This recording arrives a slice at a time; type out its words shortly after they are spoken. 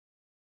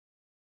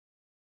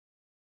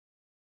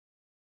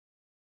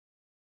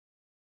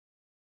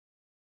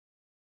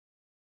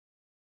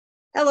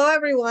Hello,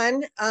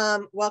 everyone.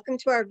 Welcome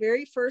to our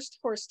very first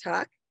horse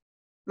talk.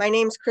 My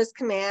name is Chris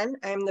Kaman.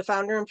 I'm the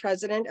founder and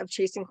president of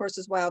Chasing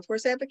Horses Wild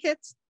Horse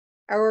Advocates.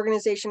 Our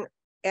organization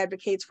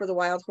advocates for the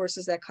wild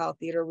horses that call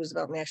Theodore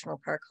Roosevelt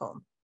National Park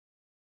home.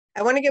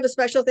 I want to give a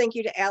special thank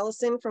you to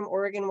Allison from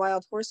Oregon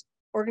Wild Horse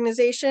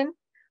Organization.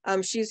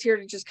 She's here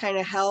to just kind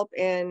of help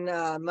and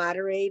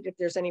moderate if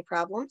there's any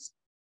problems.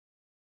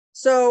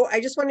 So I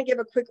just want to give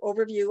a quick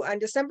overview. On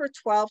December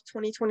 12,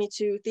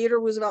 2022, Theodore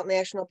Roosevelt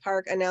National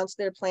Park announced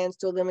their plans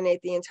to eliminate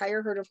the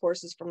entire herd of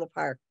horses from the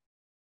park.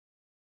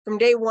 From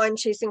day one,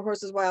 Chasing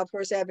Horses Wild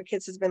Horse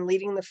Advocates has been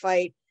leading the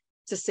fight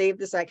to save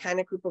this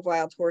iconic group of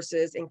wild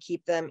horses and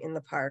keep them in the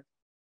park.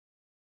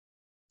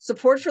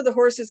 Support for the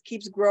horses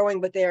keeps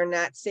growing, but they are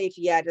not safe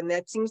yet, and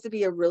that seems to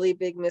be a really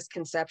big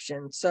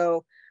misconception.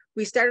 So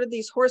we started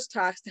these horse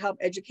talks to help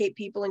educate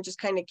people and just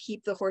kind of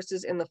keep the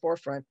horses in the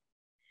forefront.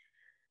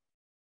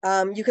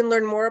 You can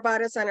learn more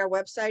about us on our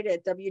website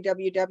at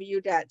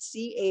www.chwha.org.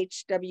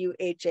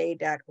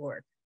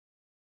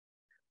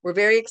 We're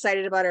very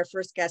excited about our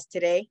first guest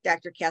today,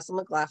 Dr. Castle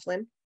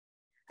McLaughlin.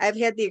 I've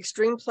had the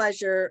extreme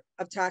pleasure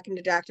of talking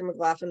to Dr.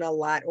 McLaughlin a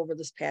lot over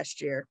this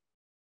past year.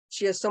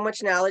 She has so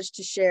much knowledge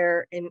to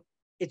share, and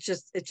it's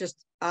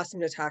just awesome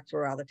to talk to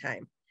her all the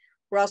time.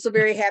 We're also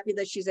very happy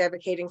that she's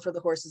advocating for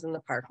the horses in the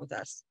park with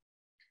us.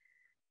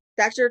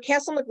 Dr.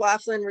 Castle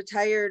McLaughlin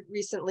retired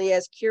recently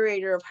as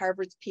curator of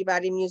Harvard's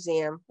Peabody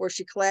Museum, where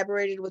she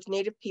collaborated with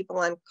Native people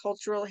on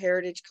cultural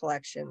heritage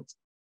collections.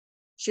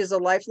 She is a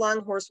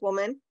lifelong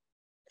horsewoman.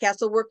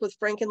 Castle worked with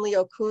Frank and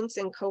Leo Kuntz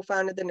and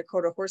co-founded the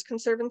Nakota Horse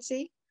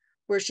Conservancy,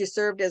 where she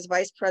served as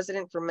vice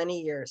president for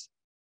many years.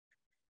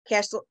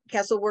 Castle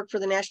worked for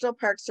the National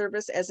Park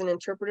Service as an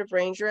interpretive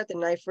ranger at the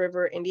Knife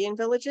River Indian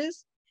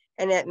Villages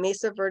and at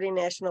Mesa Verde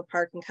National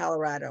Park in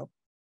Colorado.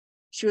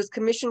 She was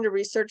commissioned to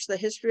research the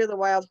history of the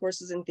wild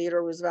horses in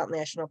Theodore Roosevelt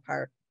National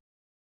Park.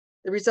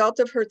 The result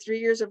of her 3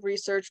 years of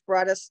research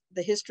brought us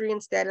the history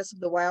and status of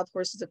the wild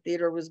horses of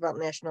Theodore Roosevelt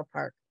National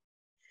Park.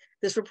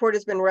 This report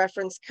has been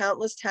referenced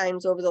countless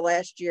times over the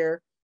last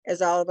year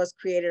as all of us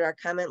created our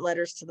comment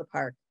letters to the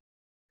park.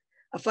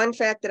 A fun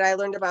fact that I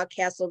learned about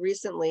Castle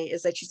recently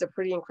is that she's a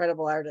pretty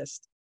incredible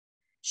artist.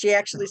 She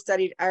actually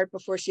studied art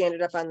before she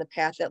ended up on the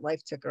path that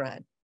life took her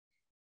on.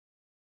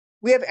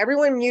 We have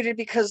everyone muted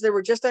because there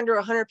were just under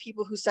 100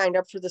 people who signed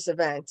up for this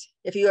event.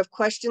 If you have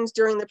questions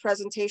during the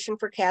presentation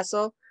for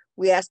Castle,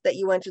 we ask that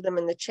you enter them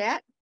in the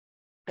chat,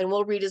 and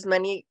we'll read as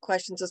many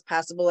questions as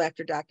possible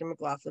after Dr.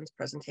 McLaughlin's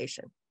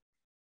presentation.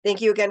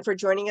 Thank you again for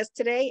joining us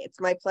today.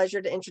 It's my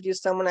pleasure to introduce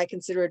someone I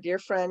consider a dear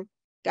friend,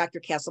 Dr.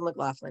 Castle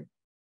McLaughlin.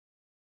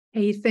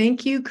 Hey,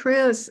 thank you,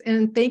 Chris,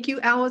 and thank you,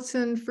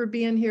 Allison, for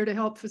being here to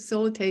help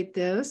facilitate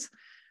this.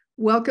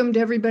 Welcome to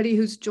everybody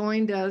who's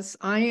joined us.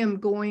 I am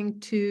going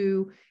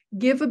to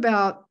give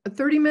about a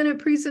 30-minute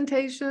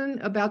presentation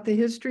about the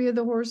history of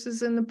the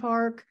horses in the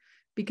park,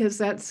 because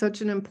that's such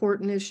an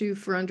important issue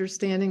for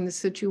understanding the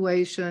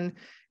situation,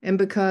 and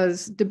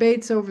because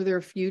debates over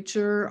their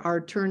future are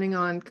turning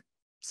on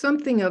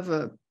something of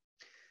a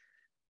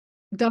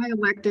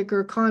dialectic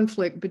or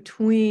conflict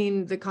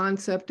between the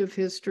concept of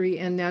history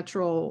and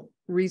natural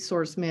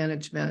resource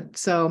management.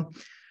 So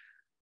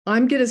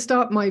I'm going to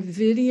stop my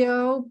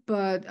video,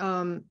 but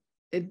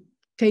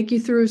take you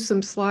through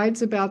some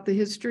slides about the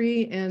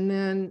history, and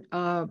then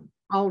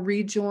I'll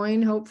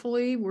rejoin,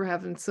 hopefully. We're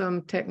having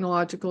some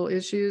technological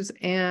issues,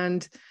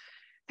 and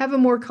have a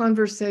more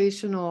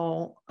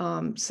conversational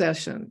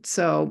session.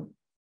 So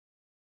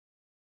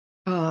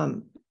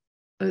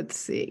let's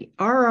see.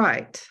 All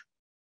right.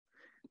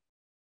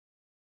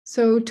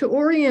 So to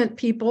orient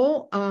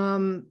people,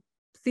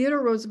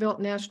 Theodore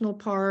Roosevelt National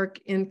Park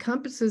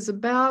encompasses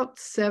about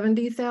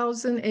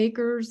 70,000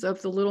 acres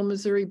of the Little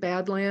Missouri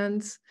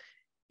Badlands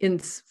in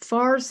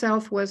far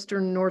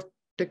southwestern North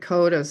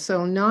Dakota,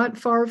 so not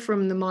far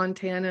from the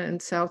Montana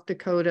and South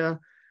Dakota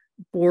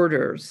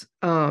borders.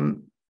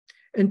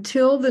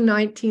 Until the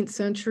 19th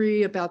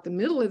century, about the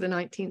middle of the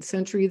 19th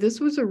century,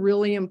 this was a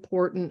really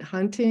important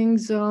hunting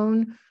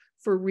zone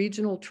for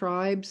regional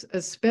tribes,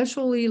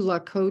 especially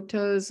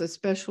Lakotas,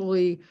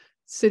 especially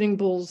Sitting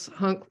Bull's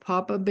Hunk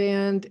Papa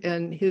Band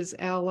and his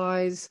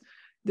allies.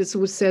 This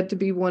was said to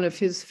be one of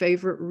his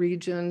favorite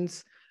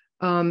regions.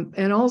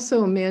 And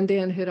also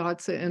Mandan,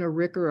 Hidatsa, and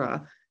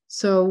Arikara.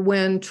 So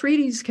when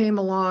treaties came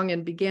along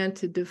and began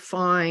to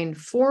define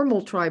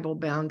formal tribal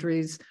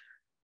boundaries,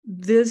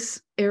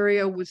 this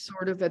area was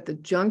sort of at the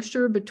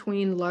juncture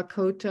between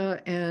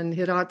Lakota and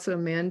Hidatsa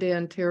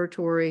Mandan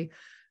territory.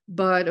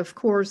 But of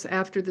course,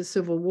 after the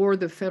Civil War,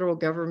 the federal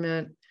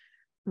government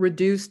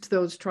reduced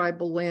those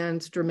tribal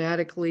lands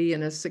dramatically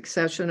in a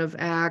succession of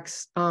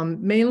acts,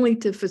 mainly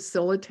to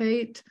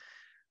facilitate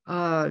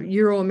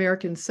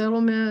Euro-American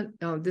settlement.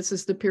 This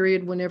is the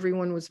period when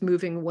everyone was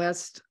moving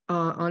west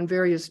on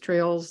various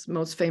trails,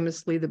 most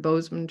famously the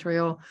Bozeman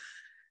Trail,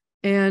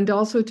 and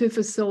also to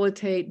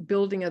facilitate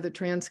building of the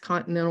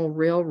Transcontinental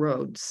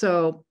Railroad.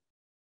 So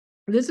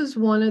this is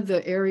one of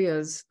the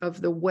areas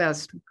of the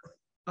West.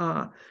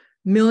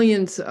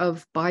 Millions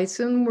of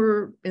bison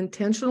were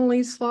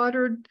intentionally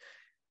slaughtered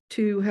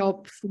to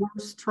help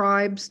force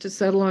tribes to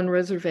settle on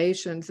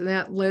reservations. And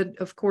that led,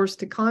 of course,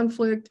 to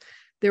conflict.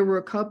 There were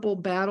a couple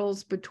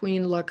battles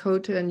between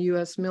Lakota and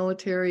US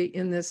military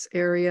in this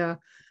area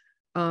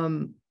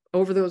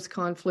over those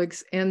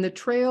conflicts. And the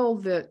trail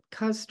that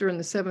Custer and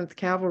the 7th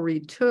Cavalry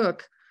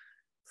took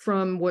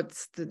from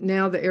what's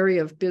now the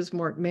area of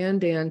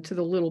Bismarck-Mandan to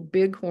the Little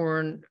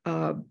Bighorn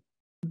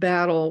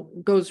battle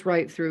goes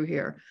right through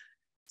here.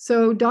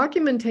 So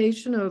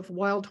documentation of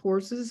wild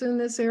horses in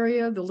this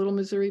area, the Little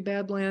Missouri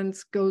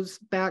Badlands, goes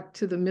back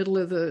to the middle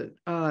of the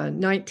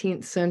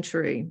 19th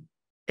century.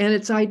 And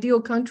it's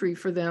ideal country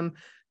for them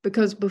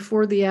because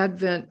before the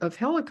advent of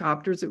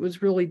helicopters, it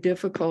was really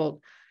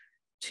difficult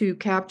to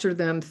capture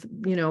them,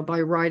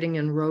 by riding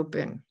and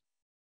roping.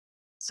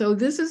 So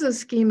this is a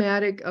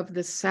schematic of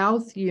the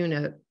south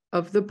unit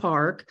of the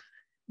park.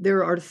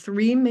 There are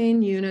 3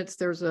 main units.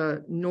 There's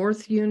a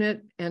north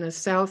unit and a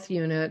south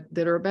unit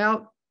that are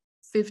about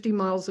 50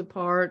 miles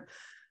apart,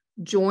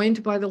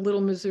 joined by the Little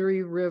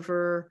Missouri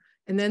River.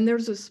 And then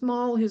there's a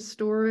small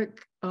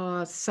historic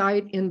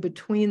site in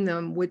between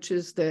them, which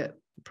is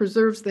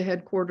preserves the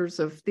headquarters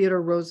of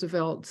Theodore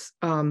Roosevelt's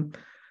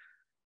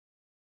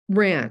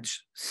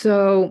ranch.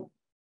 So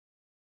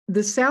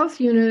the south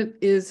unit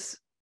is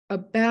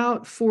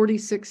about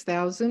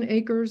 46,000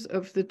 acres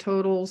of the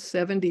total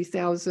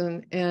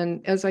 70,000.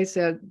 And as I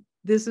said,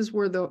 this is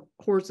where the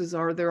horses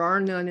are. There are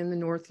none in the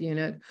north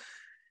unit.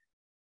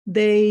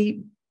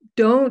 They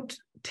don't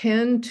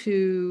tend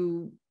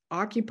to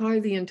occupy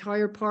the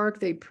entire park.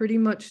 They pretty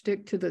much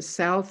stick to the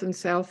south and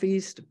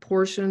southeast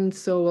portion.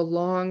 So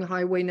along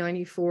Highway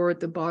 94 at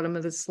the bottom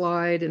of the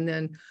slide, and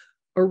then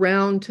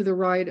around to the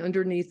right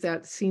underneath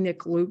that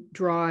scenic loop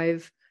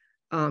drive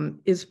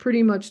is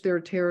pretty much their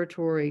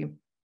territory.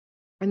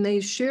 And they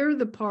share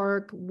the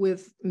park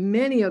with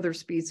many other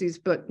species,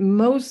 but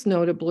most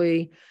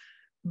notably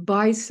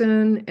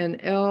bison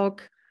and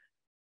elk,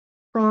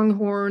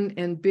 pronghorn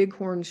and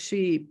bighorn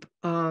sheep.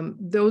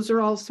 Those are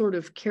all sort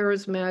of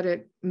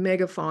charismatic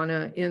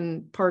megafauna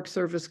in Park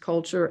Service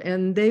culture,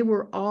 and they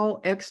were all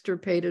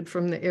extirpated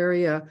from the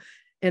area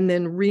and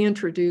then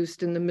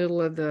reintroduced in the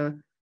middle of the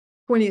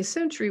 20th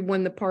century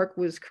when the park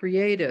was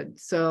created.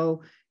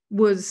 So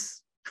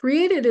was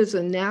created as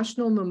a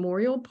national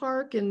memorial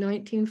park in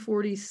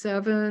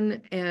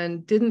 1947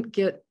 and didn't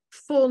get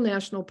full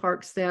national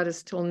park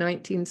status till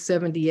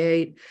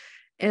 1978.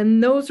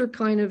 And those are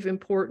kind of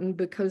important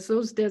because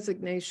those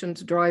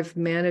designations drive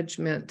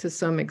management to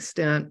some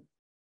extent.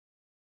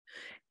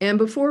 And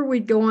before we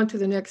go on to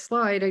the next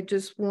slide, I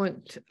just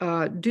want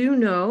do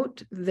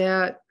note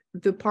that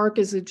the park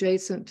is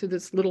adjacent to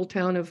this little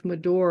town of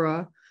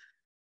Medora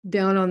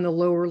down on the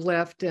lower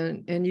left,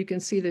 and you can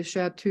see the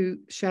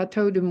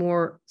Chateau de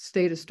Moore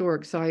State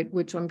Historic Site,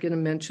 which I'm going to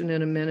mention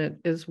in a minute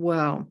as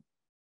well.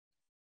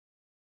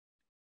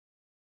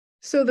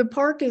 So the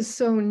park is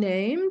so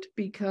named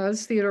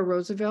because Theodore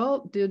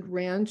Roosevelt did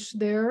ranch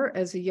there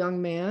as a young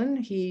man.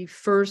 He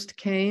first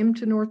came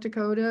to North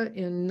Dakota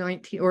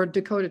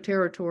Dakota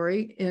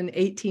Territory in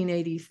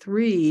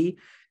 1883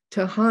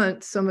 to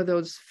hunt some of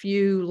those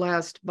few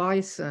last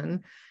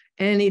bison.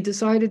 And he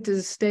decided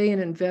to stay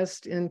and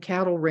invest in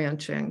cattle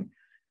ranching.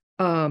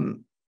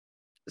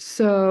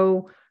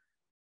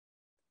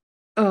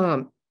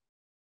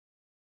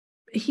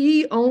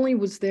 He only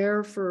was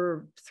there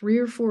for 3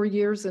 or 4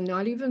 years and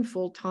not even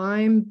full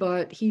time,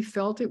 but he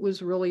felt it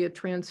was really a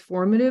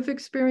transformative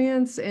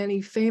experience. And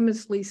he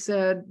famously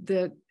said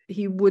that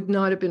he would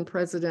not have been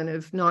president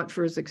if not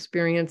for his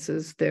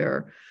experiences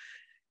there.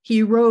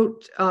 He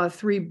wrote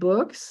 3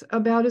 books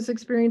about his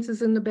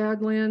experiences in the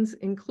Badlands,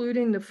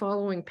 including the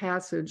following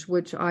passage,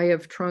 which I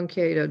have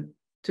truncated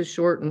to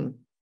shorten.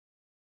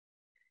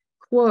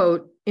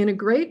 Quote, "In a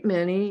great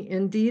many,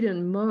 indeed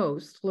in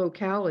most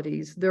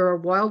localities, there are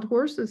wild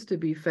horses to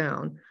be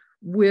found,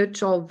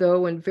 which,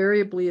 although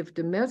invariably of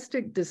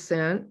domestic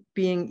descent,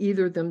 being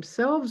either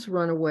themselves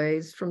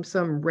runaways from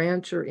some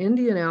ranch or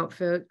Indian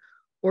outfit,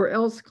 or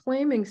else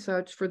claiming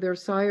such for their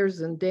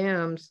sires and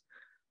dams,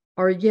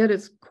 are yet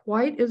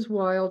quite as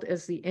wild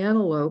as the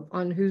antelope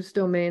on whose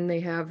domain they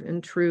have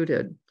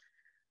intruded."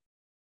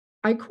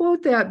 I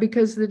quote that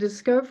because the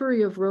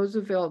discovery of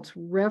Roosevelt's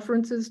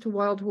references to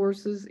wild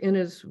horses in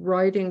his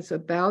writings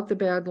about the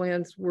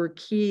Badlands were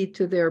key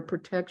to their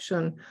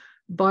protection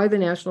by the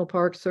National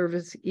Park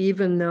Service,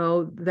 even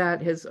though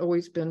that has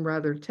always been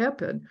rather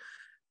tepid.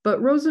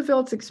 But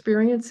Roosevelt's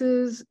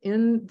experiences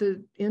in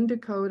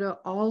Dakota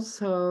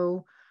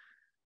also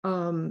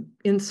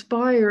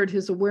inspired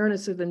his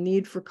awareness of the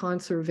need for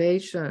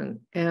conservation.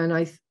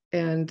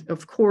 And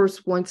of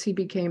course, once he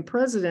became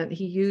president,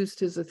 he used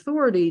his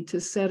authority to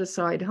set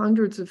aside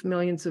hundreds of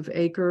millions of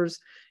acres,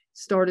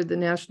 started the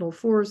National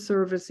Forest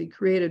Service. He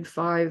created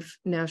 5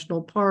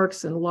 national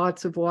parks and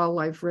lots of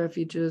wildlife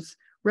refuges,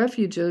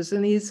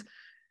 and he's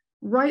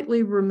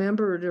rightly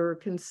remembered or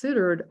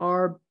considered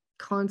our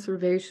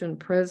conservation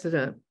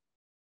president.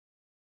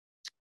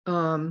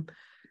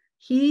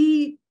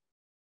 He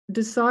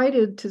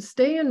decided to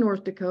stay in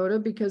North Dakota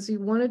because he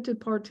wanted to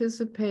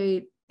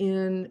participate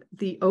in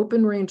the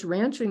open range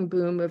ranching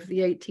boom of the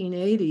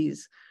 1880s.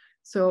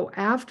 So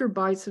after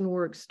bison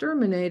were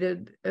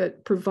exterminated,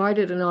 it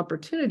provided an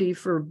opportunity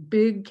for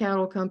big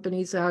cattle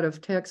companies out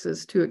of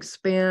Texas to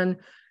expand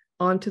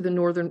up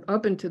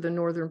into the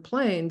northern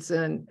plains.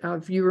 And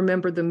if you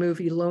remember the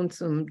movie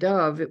Lonesome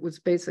Dove, it was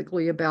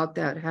basically about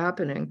that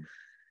happening.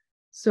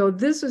 So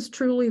this is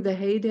truly the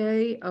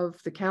heyday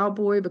of the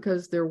cowboy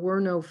because there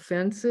were no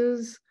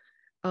fences.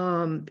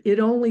 It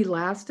only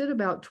lasted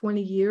about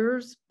 20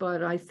 years,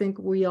 but I think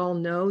we all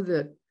know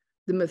that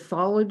the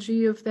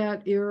mythology of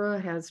that era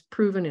has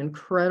proven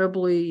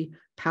incredibly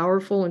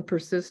powerful and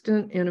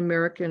persistent in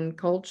American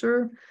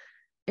culture.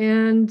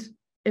 And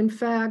in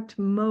fact,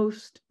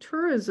 most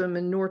tourism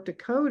in North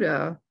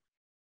Dakota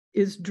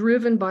is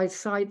driven by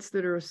sites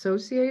that are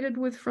associated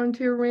with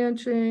frontier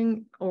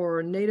ranching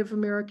or Native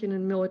American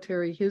and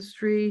military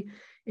history,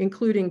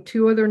 including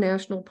 2 other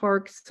national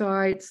park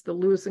sites, the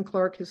Lewis and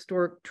Clark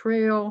Historic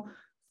Trail,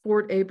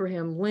 Fort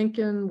Abraham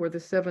Lincoln, where the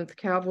 7th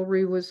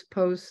Cavalry was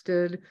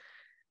posted,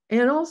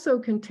 and also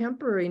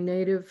contemporary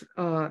Native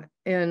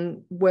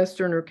and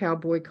Western or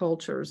cowboy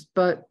cultures.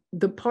 But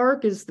the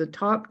park is the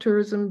top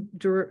tourism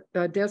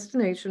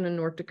destination in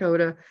North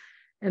Dakota,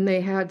 and they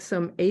had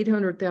some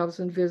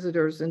 800,000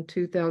 visitors in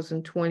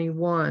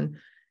 2021.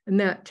 And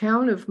that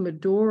town of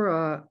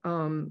Medora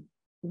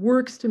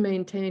works to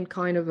maintain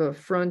kind of a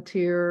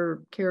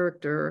frontier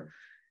character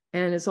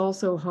and is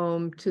also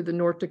home to the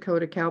North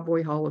Dakota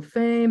Cowboy Hall of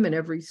Fame. And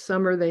every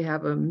summer they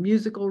have a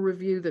musical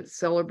review that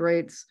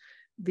celebrates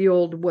the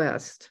Old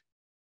West.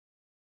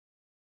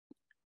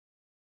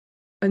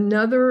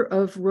 Another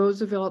of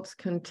Roosevelt's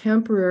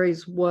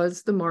contemporaries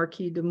was the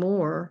Marquis de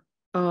Moore.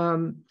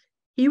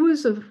 He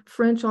was a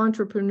French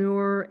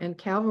entrepreneur and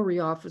cavalry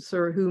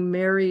officer who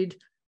married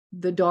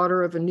the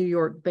daughter of a New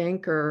York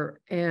banker,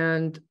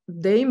 and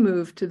they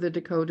moved to the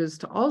Dakotas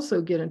to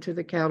also get into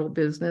the cattle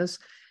business.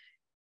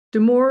 De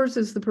Moores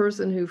is the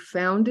person who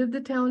founded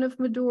the town of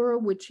Medora,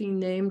 which he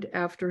named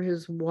after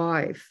his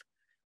wife.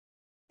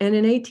 And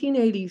in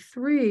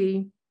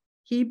 1883,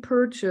 he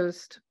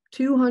purchased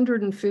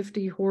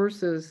 250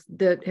 horses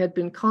that had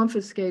been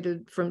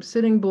confiscated from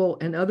Sitting Bull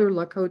and other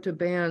Lakota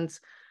bands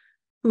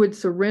who had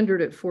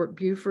surrendered at Fort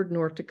Buford,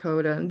 North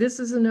Dakota. And this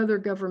is another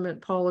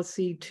government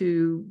policy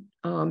to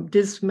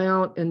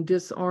dismount and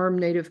disarm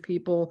Native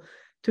people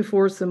to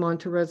force them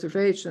onto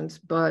reservations,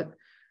 but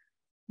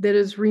that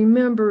is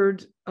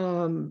remembered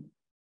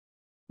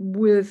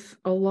with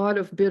a lot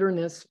of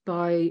bitterness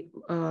by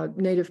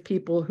Native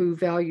people who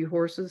value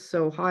horses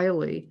so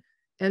highly.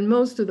 And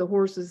most of the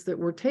horses that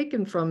were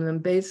taken from them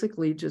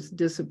basically just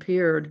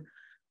disappeared.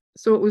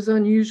 So it was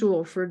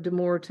unusual for De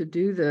Moore to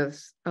do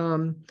this.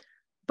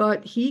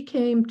 But he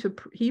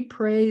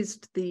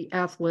praised the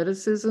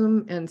athleticism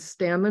and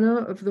stamina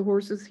of the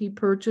horses he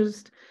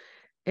purchased,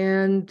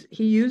 and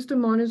he used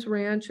them on his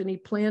ranch, and he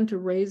planned to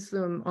raise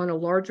them on a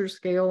larger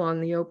scale on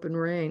the open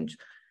range.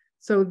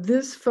 So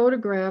this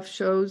photograph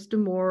shows De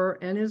Moore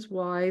and his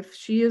wife.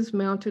 She is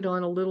mounted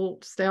on a little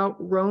stout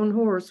roan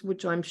horse,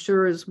 which I'm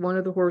sure is one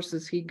of the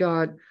horses he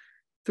got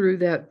through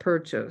that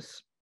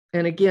purchase.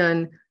 And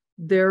again,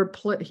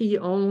 he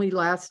only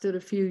lasted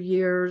a few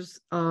years,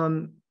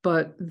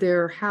 but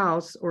their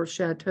house or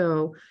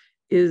chateau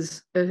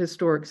is a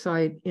historic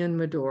site in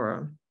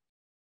Medora.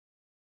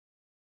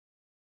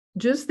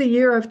 Just the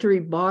year after he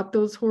bought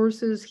those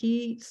horses,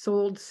 he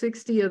sold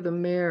 60 of the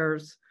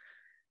mares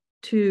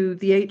to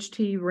the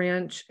HT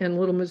Ranch and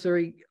Little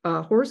Missouri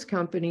Horse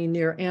Company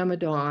near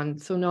Amadon,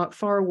 so not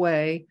far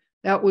away.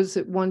 That was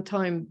at one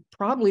time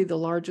probably the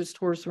largest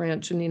horse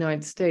ranch in the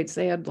United States.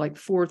 They had like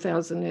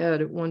 4,000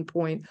 head at one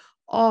point,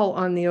 all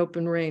on the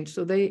open range.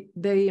 So they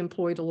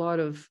employed a lot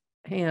of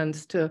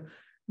hands to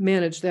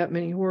manage that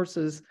many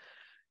horses.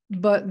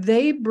 But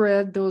they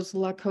bred those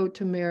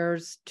Lakota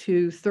mares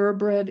to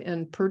thoroughbred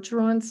and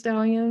Percheron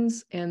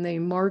stallions, and they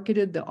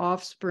marketed the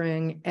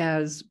offspring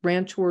as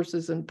ranch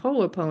horses and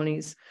polo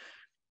ponies.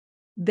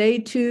 They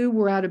too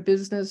were out of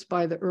business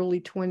by the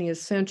early 20th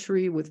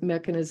century with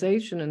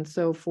mechanization and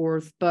so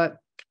forth. But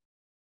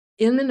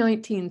in the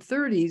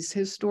 1930s,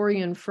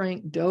 historian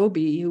Frank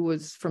Dobie, who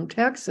was from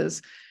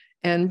Texas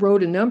and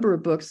wrote a number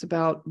of books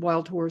about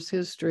wild horse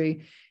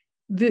history,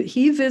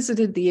 he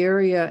visited the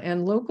area,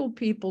 and local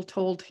people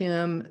told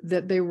him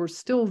that they were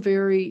still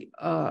very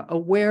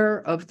aware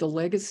of the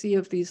legacy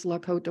of these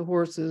Lakota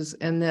horses,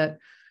 and that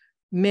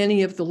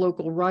many of the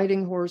local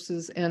riding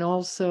horses and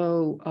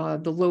also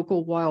the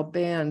local wild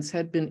bands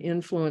had been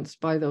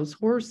influenced by those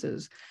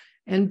horses.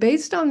 And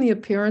based on the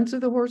appearance of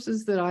the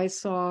horses that I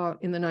saw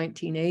in the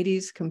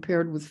 1980s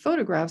compared with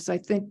photographs, I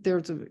think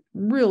there's a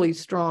really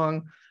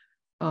strong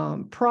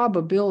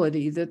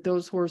probability that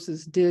those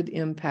horses did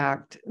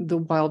impact the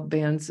wild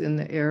bands in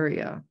the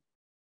area.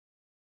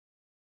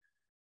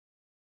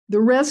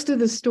 The rest of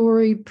the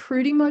story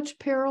pretty much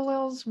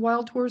parallels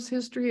wild horse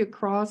history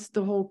across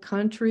the whole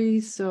country.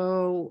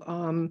 So,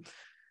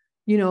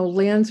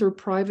 lands are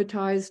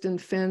privatized and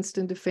fenced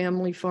into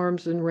family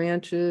farms and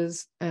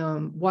ranches.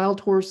 Wild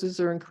horses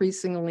are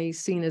increasingly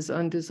seen as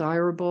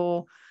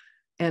undesirable.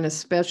 and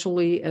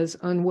especially as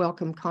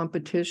unwelcome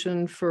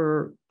competition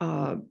for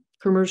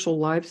commercial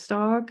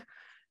livestock.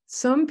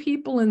 Some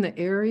people in the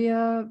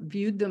area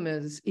viewed them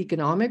as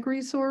economic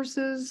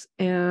resources,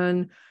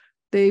 and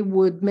they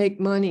would make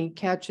money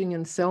catching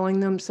and selling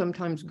them.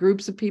 Sometimes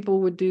groups of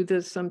people would do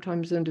this,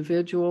 sometimes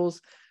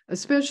individuals,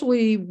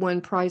 especially when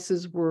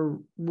prices were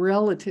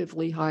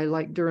relatively high,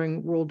 like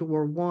during World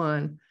War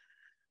I.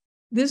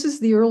 This is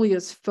the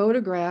earliest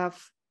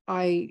photograph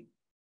I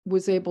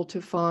was able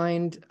to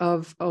find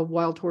of a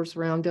wild horse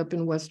roundup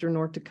in Western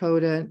North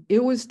Dakota.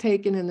 It was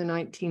taken in the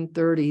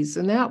 1930s,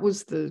 and that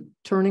was the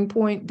turning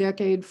point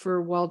decade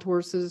for wild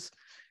horses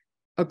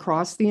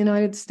across the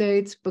United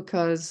States,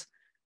 because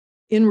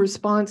in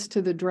response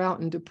to the drought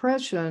and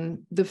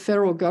depression, the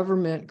federal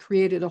government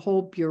created a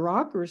whole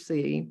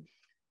bureaucracy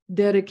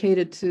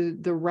dedicated to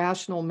the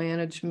rational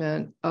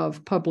management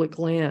of public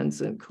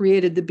lands and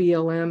created the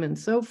BLM and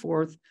so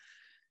forth.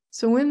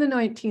 So in the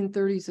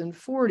 1930s and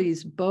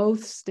 40s,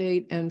 both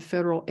state and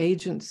federal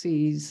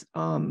agencies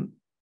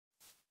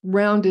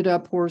rounded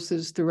up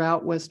horses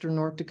throughout Western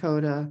North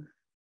Dakota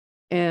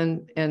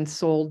and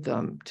sold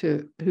them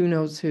to who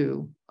knows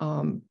who.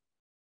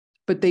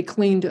 But they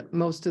cleaned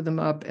most of them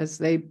up, as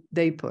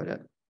they put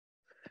it.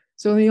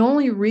 So the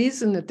only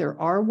reason that there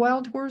are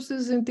wild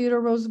horses in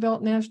Theodore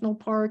Roosevelt National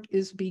Park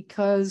is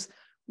because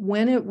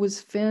when it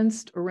was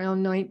fenced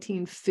around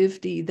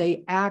 1950,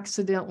 they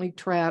accidentally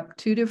trapped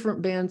two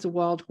different bands of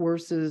wild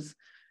horses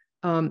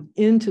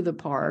into the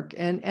park.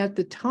 And at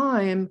the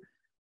time,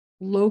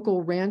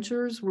 local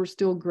ranchers were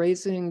still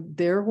grazing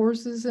their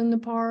horses in the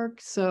park.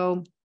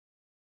 So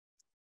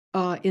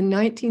in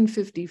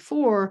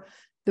 1954,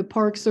 the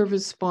Park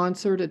Service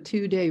sponsored a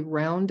 2-day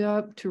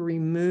roundup to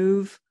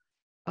remove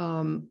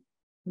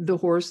the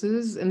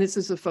horses. And this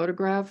is a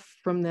photograph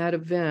from that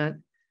event.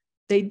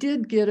 They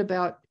did get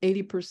about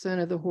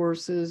 80% of the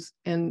horses,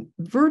 and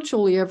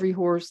virtually every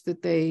horse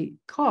that they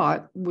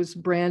caught was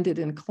branded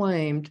and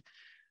claimed.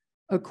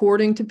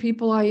 According to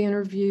people I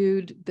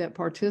interviewed that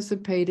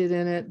participated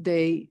in it,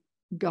 they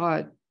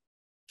got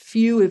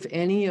few, if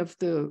any, of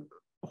the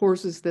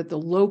horses that the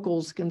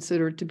locals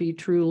considered to be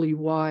truly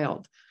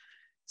wild.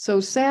 So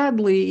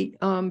sadly,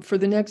 for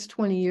the next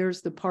 20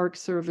 years, the Park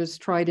Service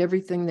tried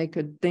everything they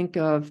could think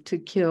of to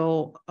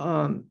kill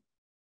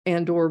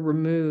and or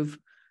remove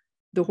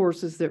the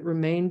horses that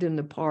remained in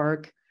the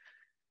park.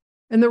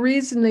 And the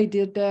reason they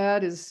did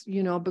that is,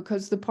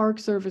 because the Park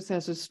Service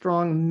has a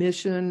strong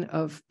mission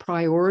of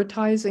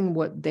prioritizing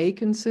what they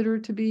consider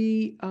to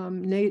be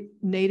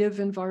native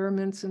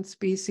environments and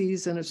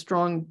species, and a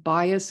strong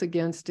bias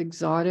against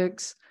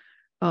exotics.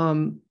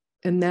 And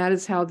that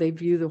is how they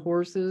view the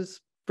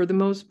horses for the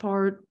most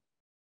part.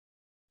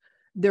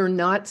 They're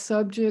not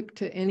subject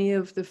to any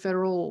of the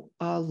federal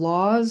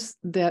laws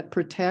that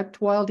protect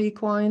wild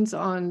equines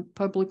on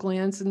public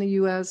lands in the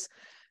U.S.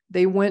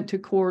 They went to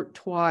court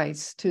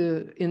twice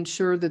to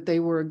ensure that they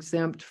were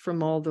exempt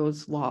from all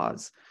those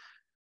laws.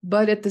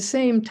 But at the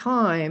same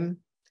time,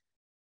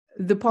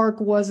 the park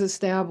was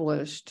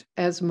established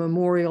as a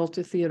memorial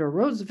to Theodore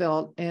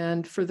Roosevelt.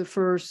 And for the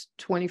first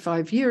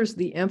 25 years,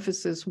 the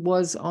emphasis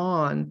was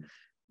on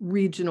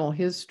regional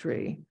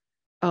history.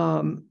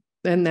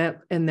 And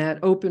that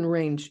open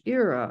range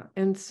era.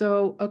 And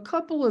so a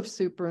couple of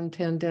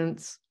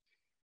superintendents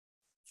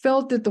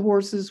felt that the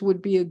horses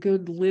would be a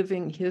good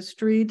living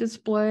history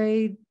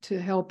display to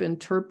help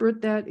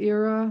interpret that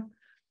era.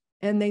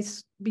 And they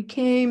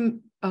became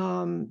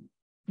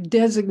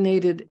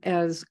designated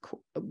as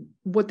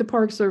what the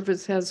Park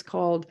Service has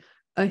called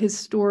a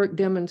historic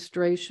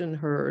demonstration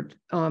herd.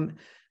 And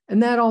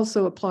that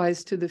also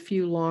applies to the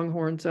few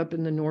longhorns up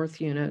in the North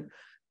Unit.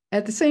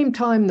 At the same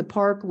time, the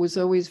park was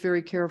always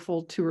very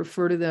careful to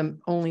refer to them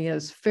only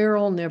as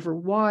feral, never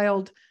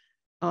wild.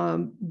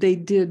 They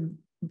did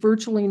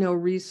virtually no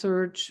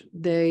research.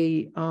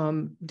 They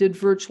did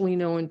virtually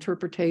no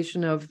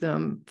interpretation of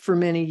them for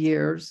many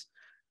years,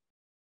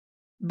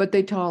 but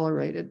they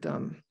tolerated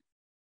them.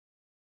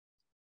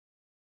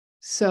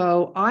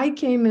 So I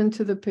came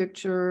into the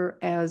picture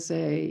as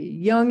a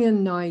young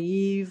and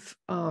naive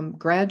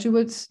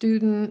graduate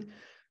student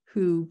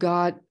who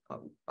got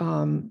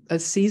a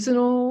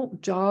seasonal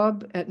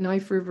job at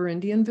Knife River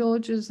Indian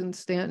Villages in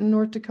Stanton,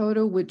 North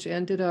Dakota, which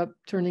ended up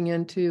turning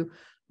into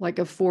like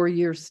a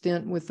 4-year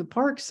stint with the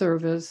Park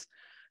Service.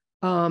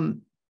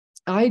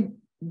 I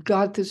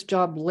got this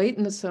job late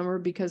in the summer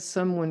because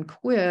someone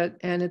quit.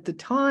 And at the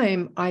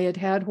time, I had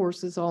had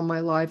horses all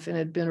my life and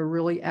had been a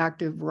really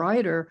active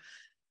rider.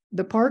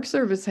 The Park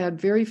Service had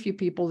very few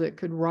people that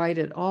could ride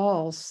at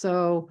all.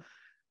 So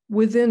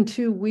within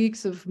 2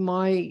 weeks of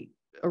my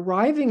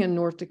arriving in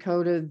North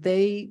Dakota,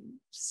 they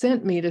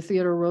sent me to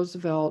Theodore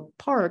Roosevelt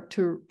Park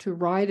to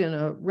ride in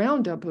a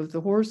roundup of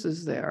the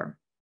horses there.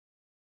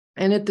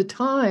 And at the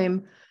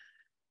time,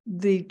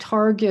 the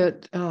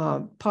target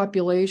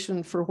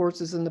population for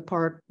horses in the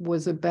park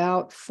was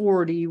about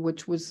 40,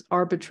 which was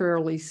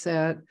arbitrarily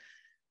set.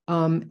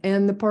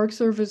 And the Park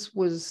Service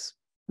was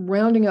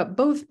rounding up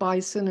both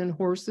bison and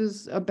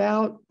horses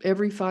about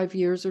every 5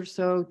 years or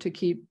so to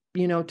keep,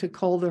 to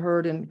cull the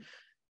herd and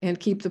and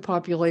keep the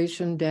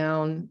population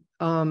down.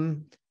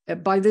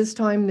 By this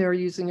time, they're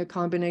using a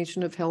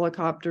combination of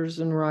helicopters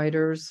and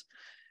riders.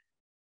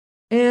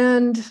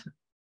 And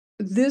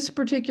this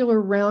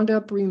particular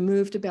roundup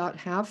removed about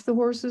half the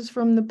horses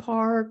from the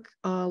park,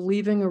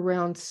 leaving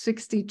around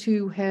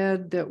 62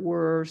 head that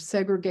were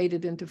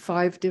segregated into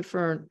 5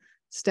 different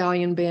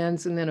stallion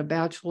bands and then a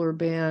bachelor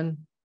band.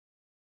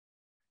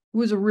 It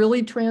was a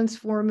really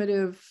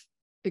transformative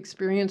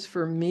experience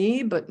for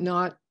me, but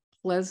not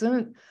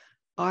pleasant.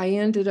 I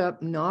ended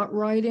up not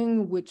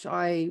riding, which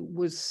I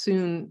was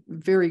soon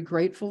very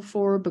grateful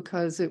for,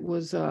 because it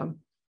was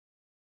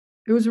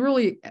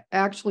really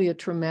actually a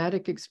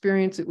traumatic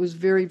experience. It was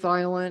very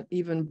violent,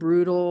 even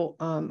brutal.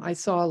 I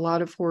saw a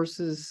lot of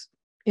horses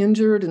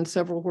injured and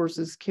several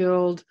horses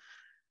killed.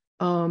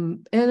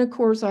 And of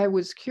course, I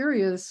was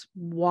curious,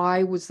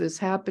 why was this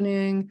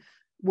happening?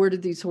 Where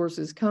did these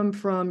horses come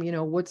from? You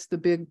know, what's the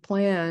big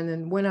plan?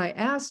 And when I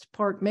asked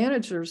park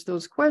managers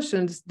those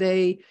questions,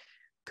 they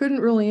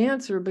couldn't really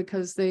answer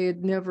because they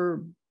had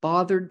never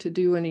bothered to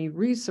do any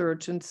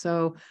research. And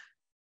so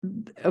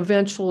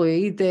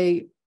eventually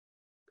they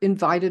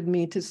invited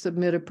me to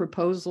submit a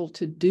proposal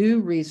to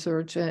do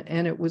research,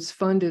 and it was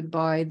funded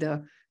by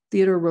the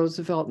Theodore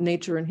Roosevelt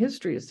Nature and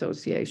History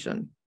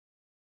Association.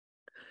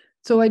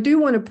 So I do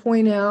want to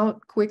point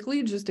out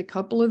quickly just a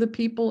couple of the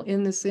people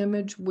in this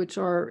image, which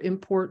are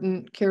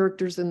important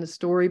characters in the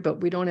story,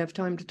 but we don't have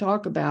time to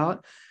talk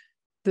about.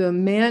 The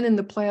man in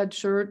the plaid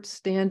shirt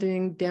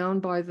standing down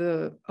by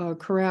the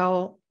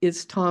corral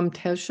is Tom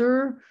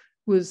Tesher,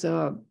 who is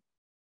a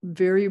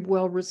very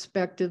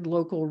well-respected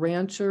local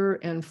rancher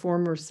and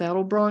former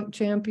saddle bronc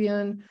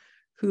champion,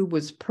 who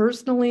was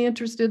personally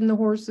interested in the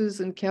horses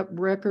and kept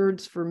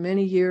records for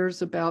many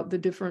years about the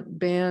different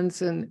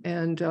bands and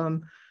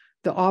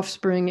the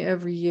offspring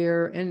every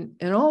year.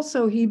 And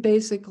also he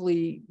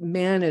basically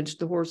managed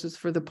the horses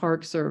for the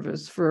Park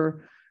Service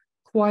for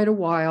quite a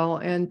while.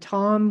 And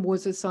Tom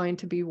was assigned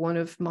to be one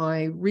of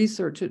my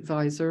research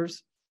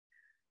advisors.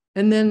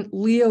 And then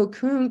Leo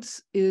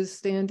Kuntz is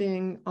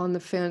standing on the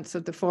fence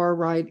at the far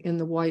right in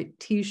the white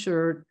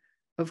t-shirt.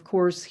 Of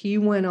course, he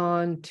went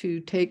on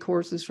to take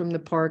horses from the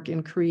park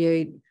and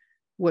create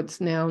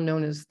what's now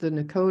known as the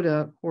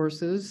Nakota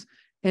horses.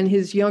 And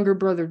his younger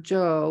brother,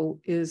 Joe,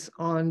 is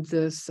on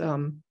this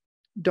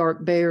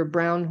dark bay or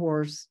brown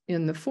horse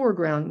in the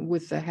foreground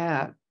with the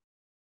hat.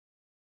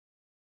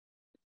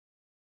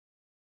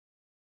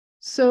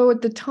 So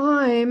at the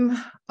time,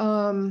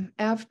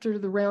 after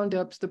the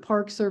roundups, the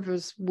Park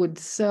Service would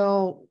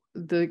sell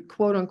the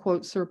quote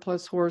unquote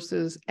surplus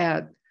horses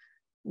at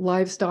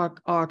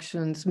livestock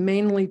auctions,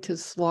 mainly to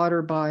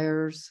slaughter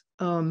buyers.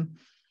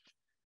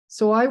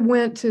 So I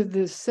went to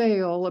the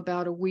sale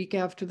about a week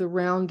after the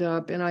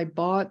roundup, and I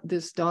bought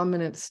this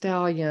dominant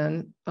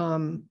stallion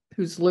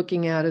who's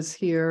looking at us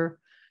here.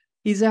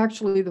 He's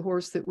actually the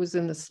horse that was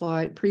in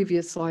the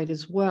previous slide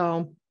as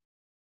well.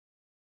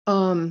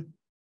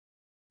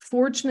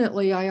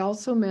 Fortunately, I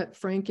also met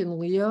Frank and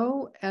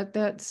Leo at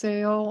that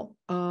sale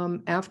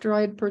after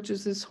I had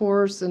purchased this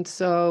horse. And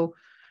so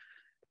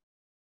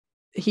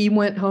he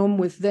went home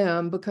with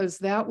them, because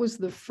that was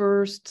the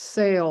first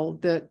sale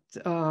that,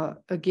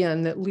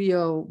 again, that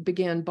Leo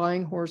began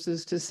buying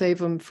horses to save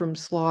them from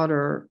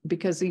slaughter,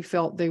 because he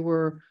felt they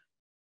were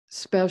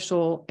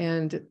special.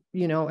 And,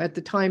 you know, at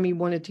the time he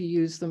wanted to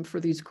use them for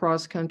these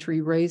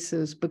cross-country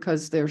races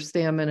because their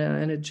stamina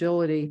and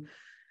agility.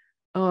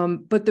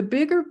 But the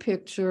bigger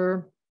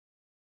picture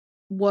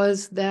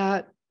was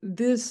that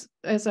this,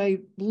 as I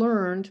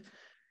learned,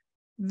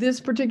 this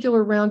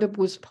particular roundup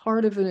was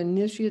part of an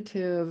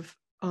initiative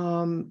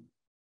in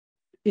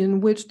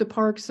which the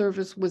Park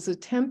Service was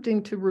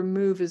attempting to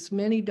remove as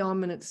many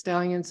dominant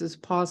stallions as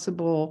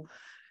possible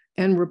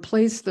and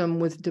replace them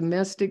with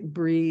domestic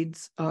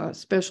breeds,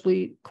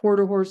 especially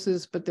quarter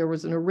horses, but there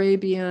was an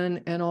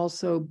Arabian and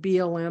also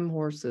BLM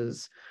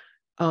horses.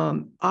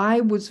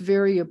 I was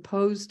very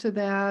opposed to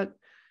that,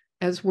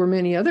 as were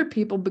many other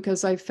people,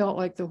 because I felt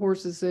like the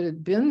horses that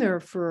had been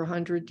there for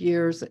 100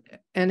 years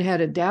and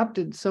had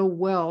adapted so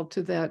well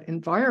to that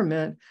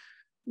environment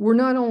were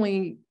not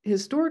only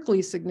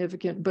historically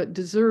significant, but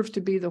deserved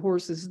to be the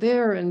horses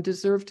there and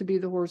deserved to be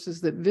the horses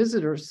that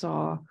visitors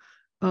saw.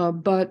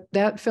 But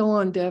that fell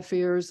on deaf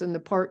ears, and the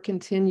park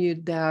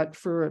continued that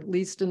for at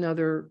least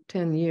another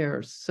 10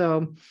 years.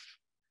 So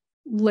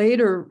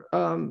later,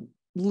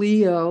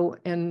 Leo,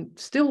 and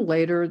still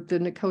later, the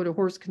Nakota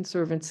Horse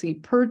Conservancy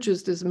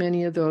purchased as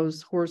many of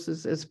those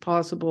horses as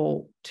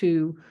possible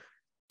to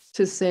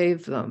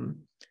save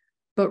them.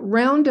 But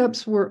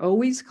roundups were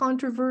always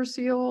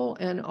controversial,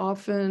 and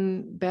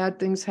often bad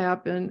things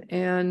happen.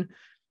 And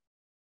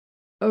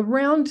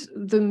around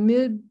the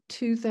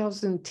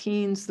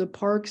mid-2010s, the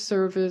Park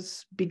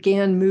Service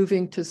began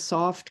moving to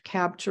soft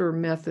capture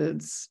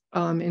methods,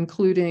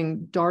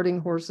 including darting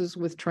horses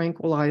with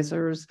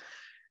tranquilizers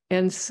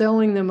and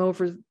selling them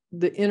over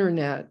the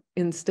internet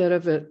instead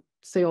of at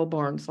sale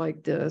barns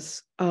like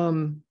this.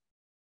 And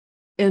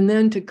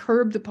then to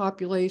curb the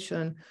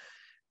population,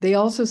 they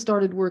also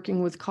started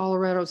working with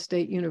Colorado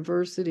State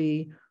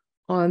University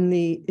on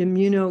the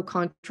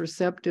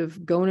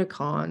immunocontraceptive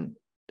Gonacon,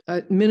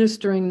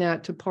 administering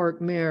that to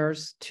park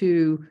mares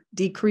to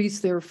decrease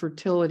their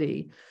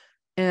fertility.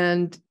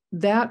 And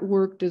that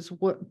worked,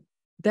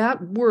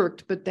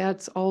 but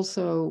that's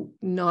also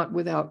not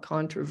without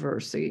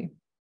controversy.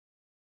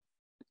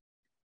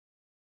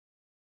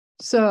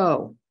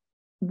 So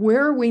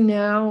where are we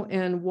now,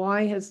 and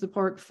why has the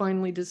park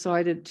finally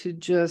decided to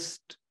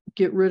just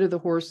get rid of the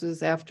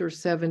horses after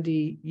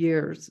 70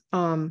 years?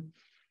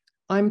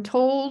 I'm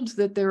told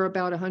that there are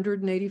about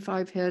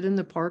 185 head in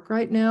the park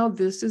right now.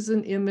 This is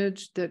an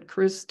image that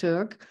Chris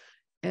took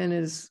and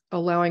is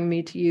allowing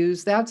me to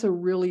use. That's a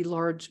really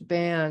large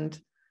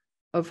band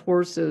of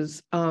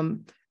horses.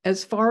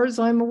 As far as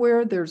I'm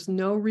aware, there's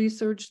no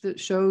research that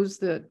shows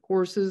that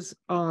horses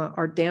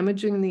are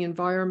damaging the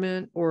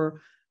environment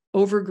or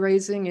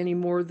overgrazing any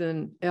more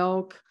than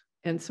elk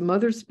and some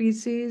other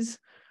species.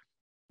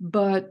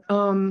 But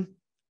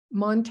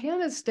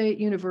Montana State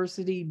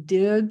University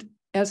did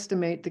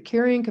estimate the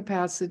carrying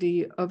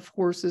capacity of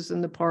horses in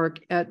the park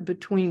at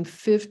between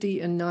 50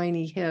 and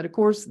 90 head. Of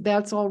course,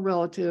 that's all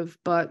relative,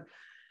 but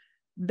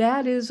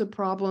that is a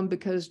problem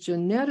because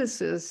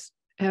geneticists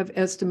have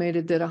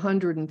estimated that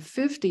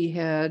 150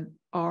 head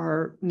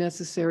are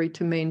necessary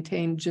to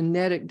maintain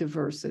genetic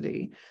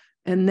diversity,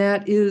 and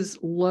that is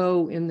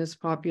low in this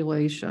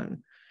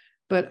population.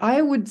 But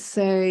I would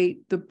say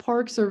the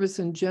Park Service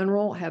in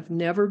general have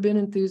never been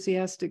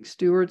enthusiastic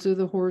stewards of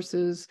the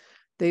horses.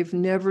 They've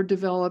never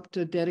developed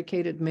a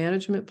dedicated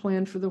management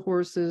plan for the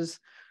horses.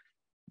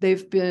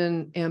 They've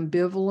been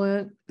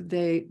ambivalent.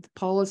 The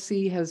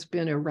policy has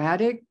been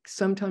erratic,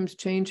 sometimes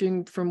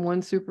changing from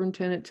one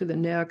superintendent to the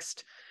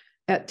next.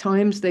 At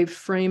times, they've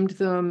framed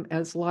them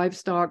as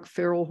livestock,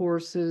 feral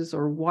horses,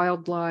 or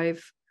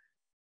wildlife.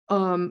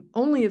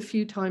 Only a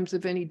few times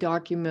have any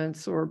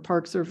documents or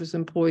Park Service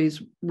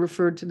employees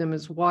referred to them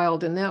as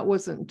wild, and that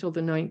wasn't until the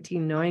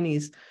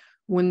 1990s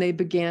when they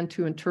began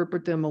to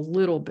interpret them a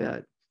little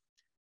bit.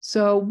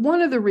 So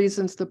one of the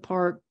reasons the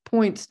park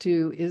points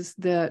to is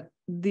that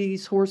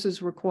these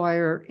horses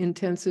require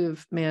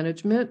intensive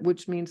management,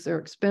 which means they're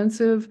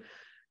expensive,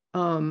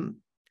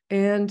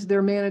 and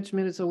their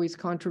management is always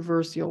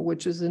controversial,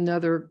 which is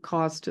another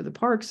cost to the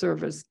Park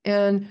Service.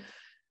 And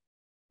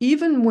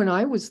even when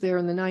I was there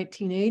in the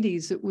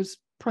 1980s, it was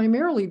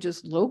primarily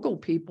just local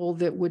people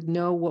that would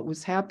know what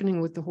was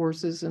happening with the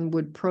horses and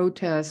would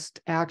protest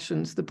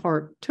actions the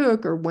park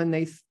took, or when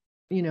they,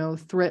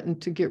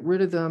 threatened to get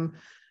rid of them.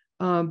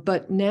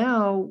 But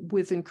now,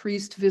 with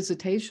increased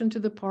visitation to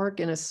the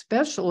park, and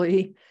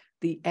especially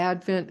the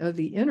advent of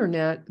the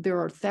internet, there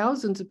are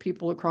thousands of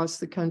people across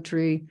the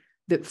country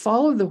that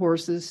follow the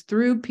horses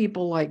through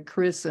people like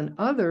Chris and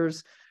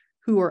others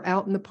who are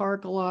out in the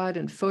park a lot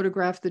and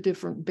photograph the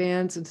different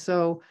bands. And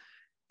so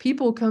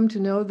people come to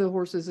know the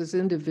horses as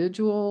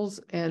individuals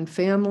and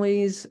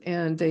families,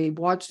 and they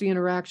watch the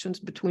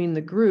interactions between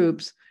the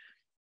groups.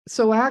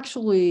 So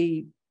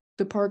actually,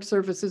 the Park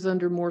Service is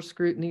under more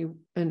scrutiny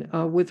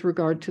and with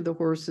regard to the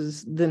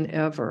horses than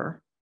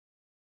ever.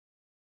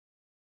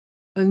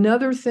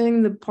 Another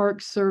thing the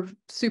Park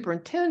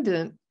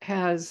Superintendent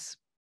has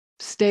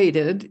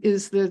stated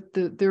is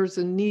that there's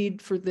a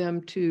need for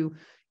them to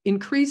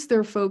increase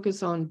their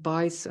focus on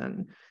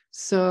bison.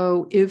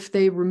 So if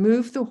they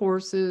remove the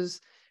horses,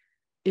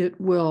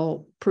 it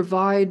will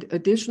provide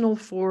additional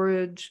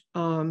forage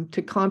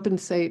to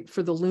compensate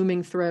for the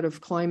looming threat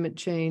of climate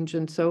change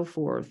and so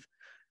forth.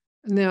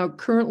 Now,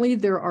 currently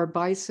there are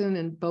bison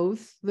in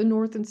both the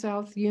North and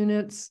South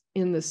units.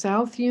 In the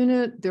South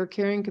unit, their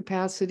carrying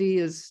capacity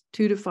is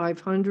 200 to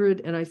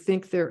 500, and I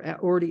think they're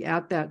already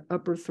at that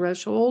upper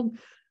threshold,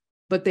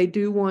 but they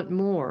do want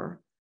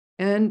more.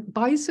 And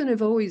bison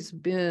have always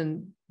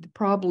been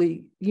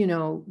probably,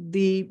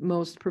 the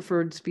most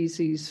preferred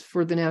species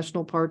for the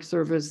National Park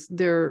Service.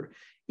 They're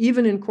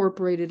even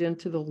incorporated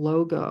into the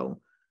logo.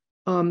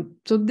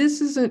 So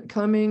this isn't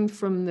coming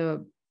from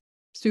the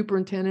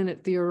superintendent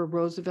at Theodore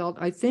Roosevelt.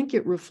 I think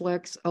it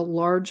reflects a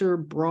larger,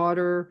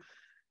 broader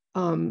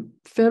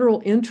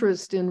federal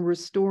interest in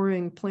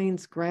restoring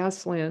plains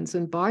grasslands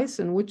and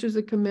bison, which is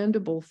a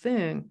commendable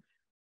thing.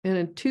 And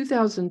in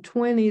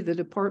 2020, the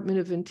Department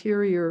of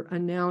Interior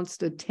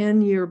announced a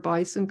 10-year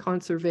bison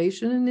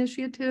conservation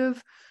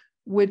initiative,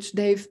 which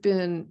they've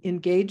been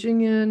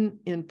engaging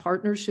in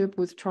partnership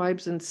with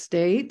tribes and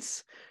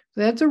states.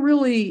 That's a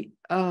really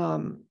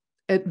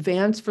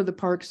advance for the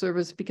Park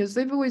Service, because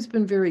they've always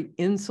been very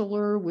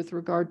insular with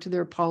regard to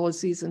their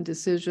policies and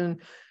decision.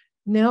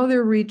 Now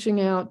they're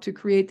reaching out to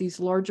create these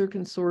larger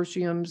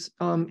consortiums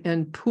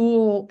and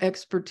pool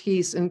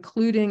expertise,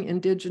 including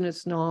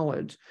indigenous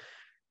knowledge,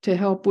 to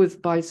help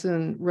with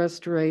bison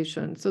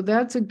restoration. So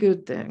that's a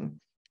good thing.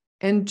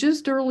 And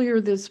just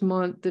earlier this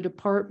month, the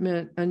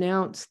department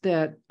announced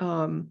that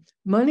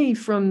money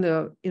from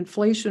the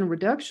Inflation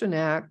Reduction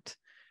Act,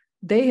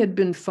 they had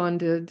been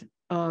funded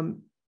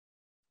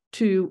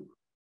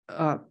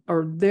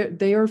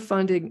they are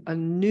funding a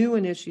new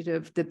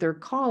initiative that they're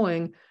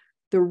calling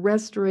the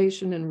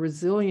Restoration and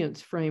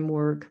Resilience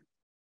Framework,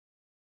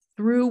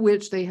 through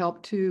which they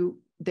help to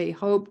they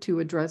hope to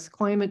address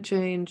climate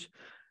change,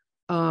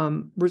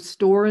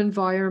 restore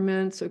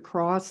environments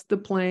across the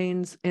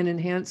plains, and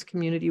enhance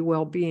community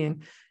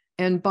well-being.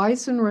 And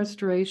bison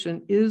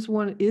restoration is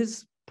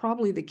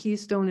probably the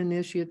keystone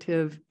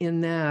initiative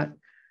in that.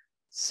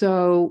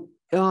 So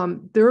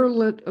there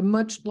are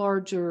much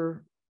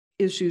larger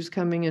issues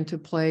coming into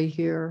play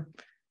here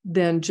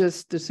than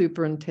just the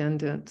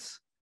superintendents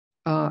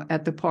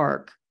at the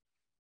park.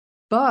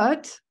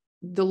 But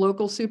the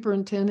local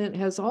superintendent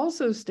has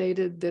also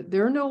stated that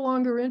they're no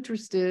longer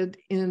interested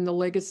in the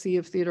legacy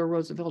of Theodore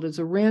Roosevelt as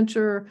a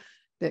rancher,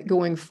 that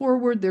going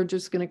forward, they're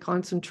just going to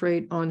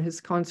concentrate on his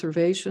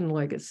conservation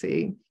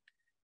legacy.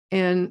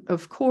 And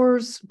of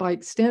course, by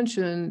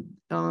extension,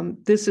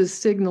 this is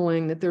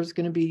signaling that there's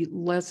going to be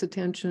less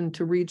attention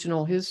to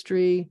regional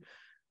history,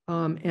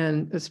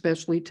 and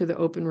especially to the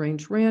open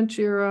range ranch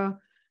era.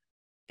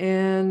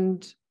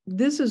 And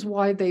this is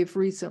why they've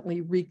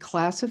recently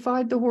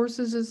reclassified the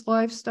horses as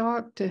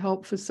livestock to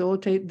help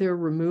facilitate their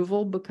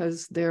removal,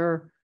 because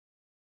they're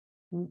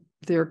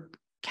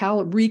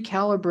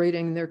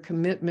recalibrating their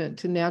commitment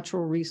to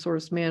natural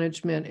resource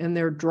management, and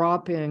they're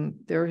dropping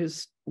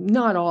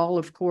not all,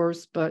 of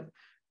course, but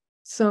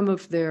some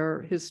of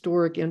their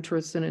historic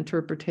interests and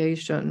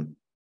interpretation.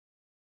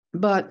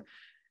 But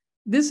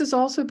this has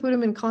also put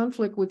them in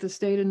conflict with the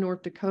state of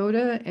North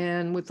Dakota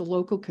and with the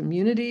local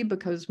community,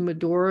 because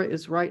Medora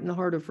is right in the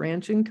heart of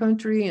ranching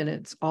country, and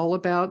it's all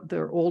about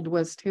their Old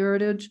West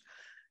heritage.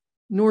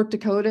 North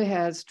Dakota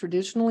has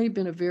traditionally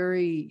been a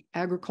very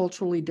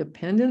agriculturally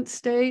dependent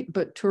state,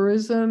 but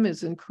tourism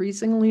is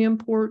increasingly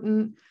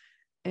important.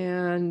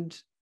 And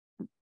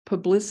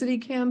publicity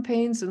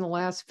campaigns in the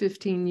last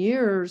 15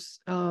 years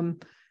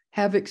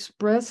have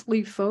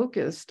expressly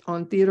focused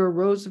on Theodore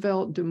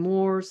Roosevelt,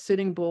 D'Amour,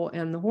 Sitting Bull,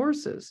 and the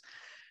horses.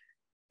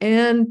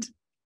 And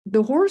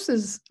the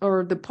horses,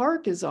 or the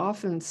park, is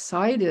often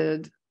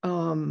cited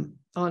on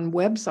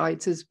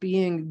websites as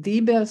being the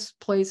best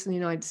place in the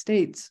United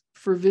States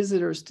for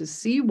visitors to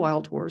see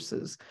wild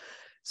horses.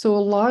 So a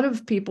lot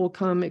of people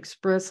come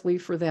expressly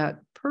for that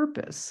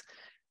purpose.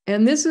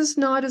 And this has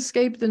not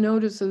escaped the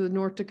notice of the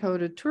North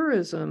Dakota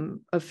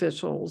tourism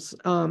officials.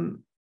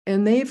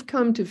 And they've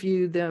come to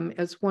view them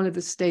as one of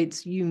the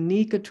state's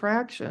unique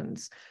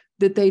attractions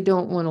that they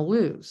don't want to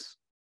lose.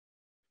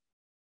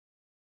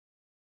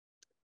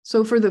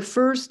 So for the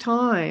first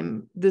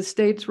time, the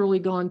state's really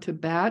gone to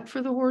bat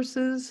for the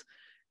horses.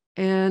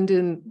 And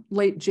in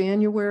late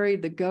January,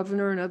 the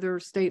governor and other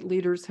state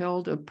leaders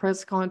held a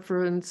press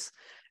conference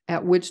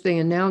at which they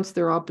announced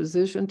their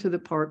opposition to the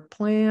park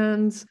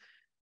plans.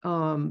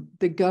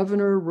 The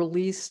governor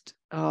released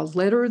a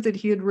letter that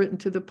he had written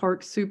to the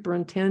park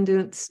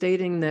superintendent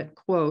stating that,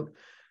 quote,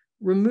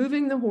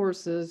 removing the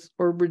horses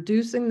or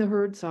reducing the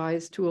herd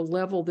size to a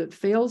level that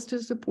fails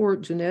to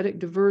support genetic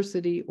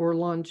diversity or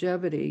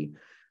longevity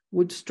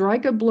would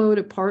strike a blow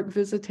to park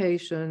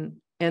visitation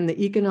and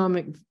the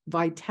economic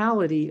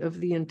vitality of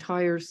the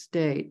entire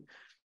state.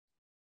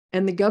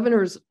 And the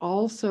governor's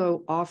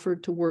also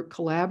offered to work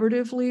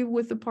collaboratively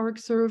with the Park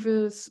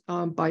Service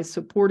by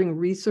supporting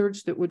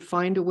research that would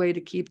find a way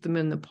to keep them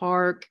in the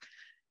park.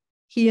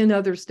 He and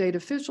other state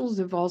officials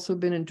have also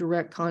been in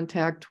direct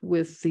contact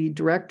with the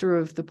director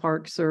of the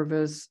Park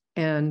Service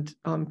and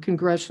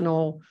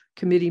congressional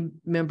committee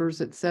members,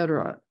 et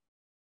cetera.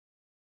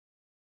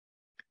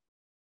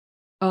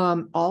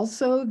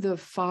 Also, the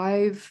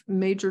 5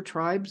 major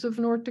tribes of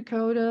North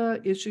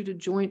Dakota issued a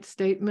joint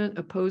statement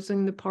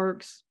opposing the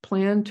park's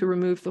plan to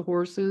remove the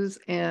horses.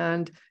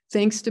 And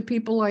thanks to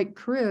people like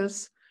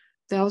Chris,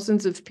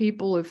 thousands of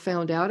people have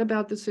found out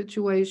about the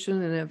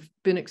situation and have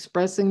been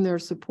expressing their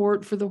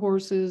support for the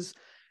horses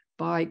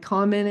by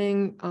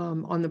commenting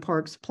on the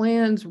park's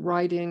plans,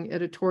 writing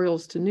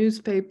editorials to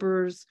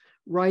newspapers,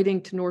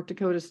 writing to North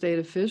Dakota state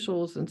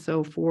officials, and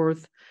so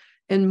forth.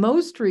 And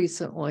most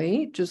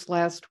recently, just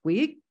last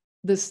week,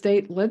 the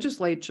state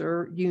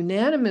legislature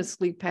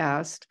unanimously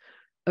passed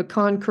a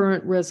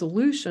concurrent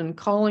resolution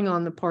calling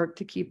on the park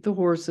to keep the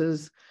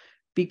horses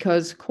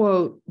because,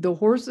 quote, the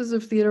horses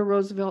of Theodore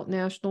Roosevelt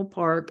National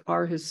Park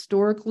are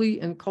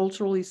historically and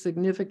culturally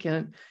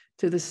significant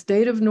to the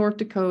state of North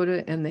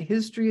Dakota and the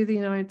history of the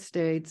United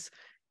States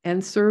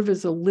and serve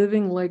as a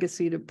living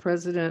legacy to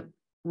President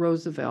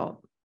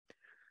Roosevelt.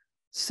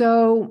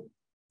 So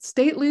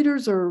state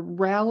leaders are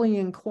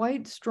rallying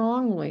quite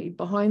strongly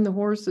behind the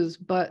horses,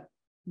 but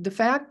the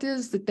fact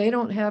is that they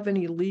don't have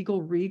any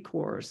legal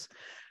recourse.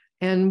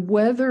 And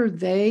whether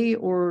they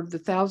or the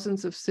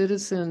thousands of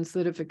citizens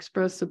that have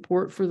expressed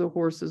support for the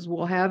horses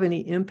will have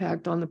any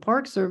impact on the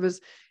Park Service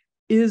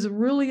is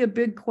really a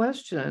big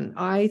question.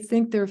 I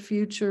think their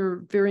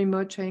future very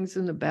much hangs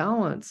in the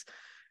balance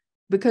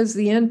because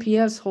the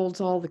NPS holds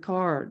all the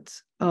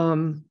cards.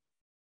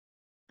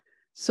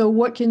 So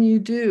what can you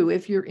do?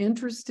 If you're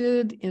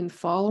interested in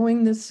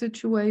following this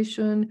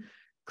situation,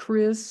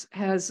 Chris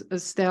has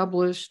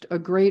established a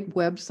great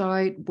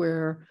website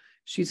where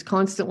she's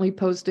constantly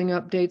posting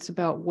updates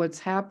about what's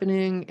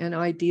happening and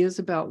ideas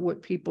about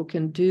what people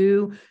can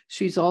do.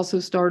 She's also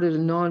started a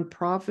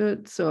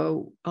nonprofit,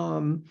 so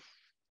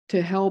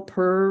to help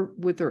her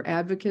with her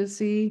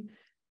advocacy.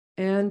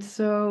 And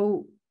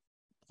so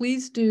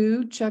please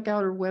do check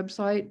out her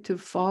website to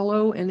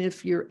follow. And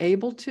if you're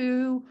able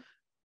to,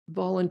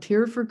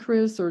 volunteer for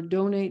Chris or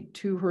donate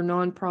to her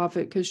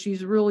nonprofit, because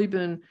she's really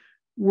been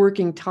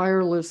working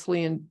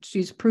tirelessly and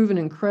she's proven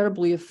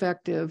incredibly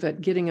effective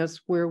at getting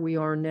us where we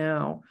are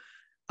now.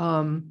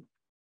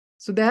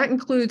 So that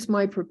includes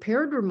my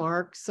prepared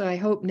remarks. I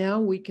hope now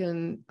we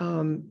can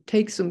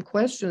take some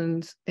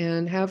questions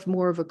and have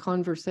more of a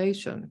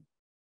conversation.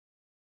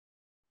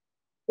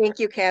 Thank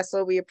you,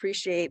 Castle. We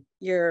appreciate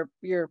your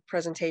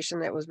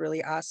presentation. That was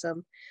really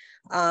awesome.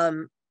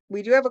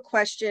 We do have a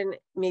question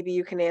maybe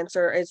you can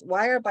answer, is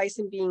why are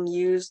bison being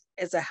used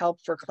as a help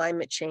for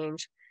climate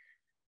change?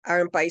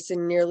 Aren't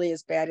bison nearly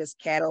as bad as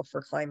cattle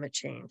for climate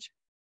change?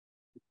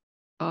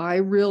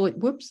 I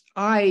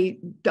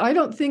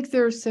don't think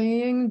they're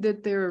saying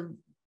that they're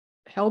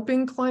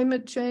helping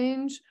climate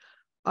change,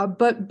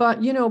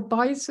 but you know,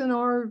 bison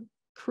are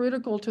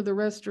critical to the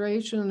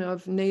restoration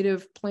of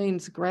native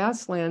plains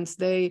grasslands.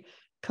 They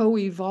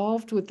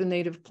co-evolved with the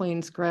native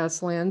plains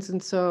grasslands,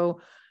 and so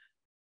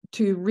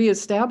to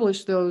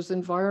reestablish those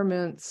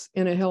environments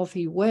in a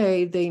healthy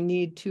way, they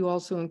need to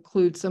also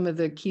include some of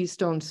the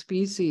keystone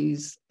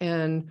species,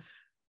 and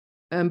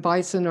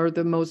bison are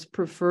the most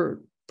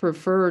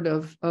preferred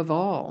of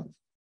all.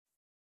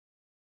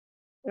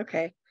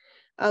 Okay.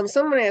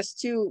 Someone asked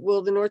too,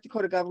 will the North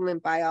Dakota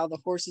government buy all the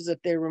horses if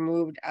they're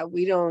removed?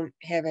 We don't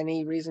have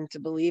any reason to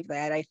believe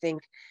that. I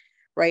think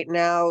right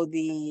now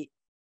the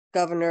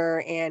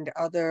governor and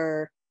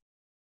other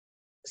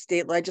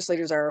state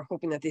legislators are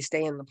hoping that they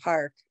stay in the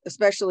park.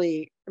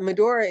 Especially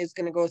Medora is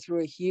going to go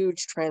through a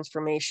huge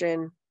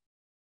transformation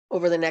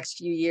over the next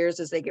few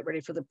years as they get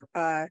ready for the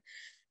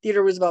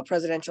Theodore Roosevelt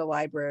Presidential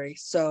Library.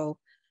 So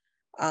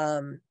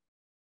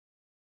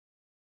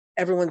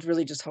everyone's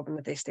really just hoping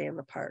that they stay in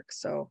the park.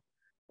 So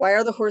why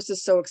are the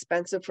horses so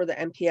expensive for the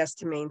NPS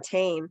to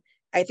maintain?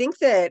 I think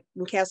that,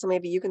 and Castle,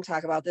 maybe you can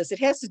talk about this. It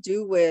has to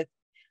do with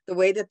the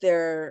way that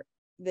they're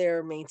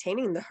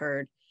maintaining the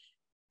herd.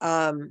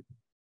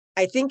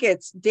 I think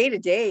it's day to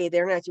day,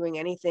 they're not doing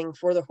anything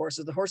for the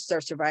horses. The horses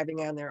are surviving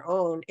on their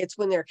own. It's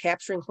when they're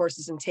capturing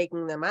horses and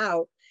taking them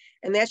out,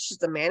 and that's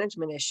just a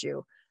management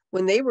issue.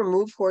 When they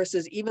remove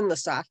horses, even the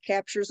soft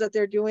captures that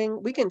they're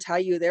doing, we can tell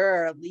you there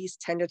are at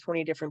least 10 to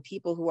 20 different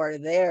people who are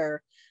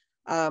there.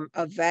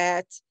 A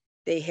vet,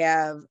 they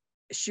have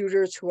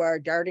shooters who are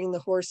darting the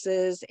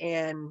horses,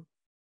 and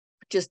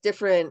just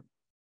different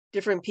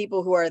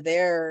people who are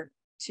there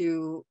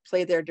to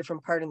play their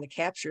different part in the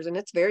captures, and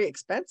it's very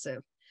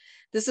expensive.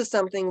 This is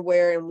something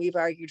where, and we've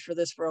argued for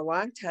this for a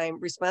long time,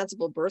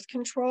 responsible birth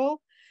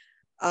control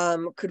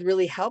could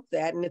really help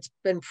that. And it's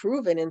been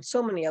proven in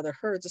so many other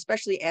herds,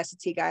 especially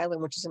Assateague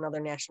Island, which is another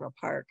national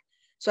park.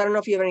 So I don't know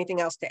if you have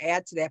anything else to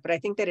add to that, but I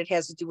think that it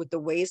has to do with the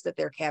ways that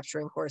they're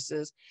capturing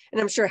horses.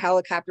 And I'm sure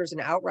helicopters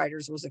and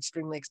outriders was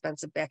extremely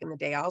expensive back in the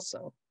day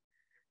also.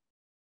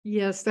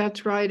 Yes,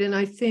 that's right. And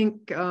I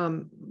think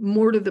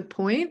more to the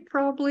point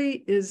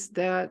probably is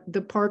that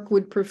the park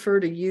would prefer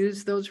to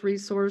use those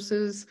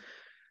resources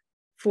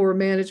for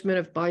management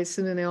of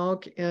bison and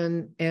elk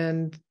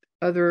and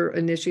other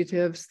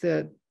initiatives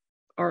that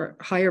are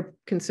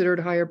considered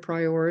higher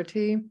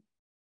priority.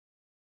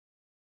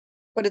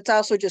 But it's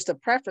also just a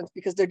preference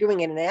because they're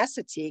doing it in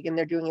Assateague and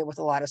they're doing it with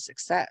a lot of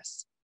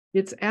success.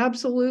 It's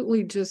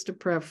absolutely just a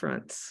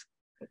preference.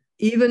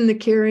 Even the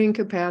carrying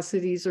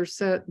capacities are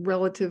set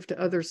relative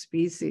to other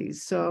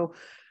species. So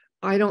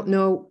I don't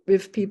know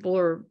if people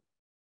are,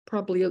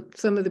 probably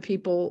some of the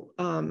people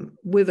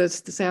with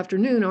us this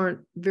afternoon aren't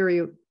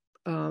very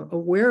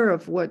aware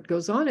of what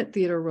goes on at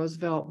Theodore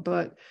Roosevelt,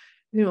 but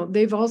you know,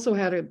 they've also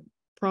had a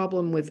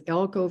problem with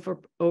elk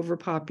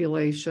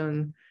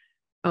overpopulation,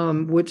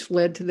 which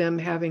led to them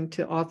having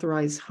to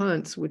authorize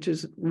hunts, which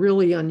is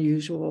really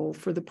unusual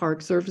for the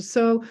Park Service.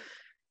 So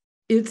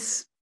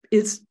it's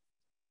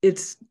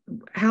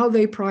how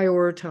they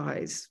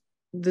prioritize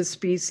the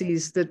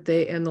species that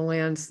they and the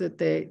lands that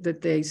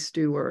they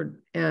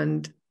steward.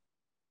 And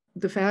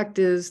the fact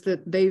is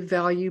that they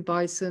value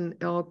bison,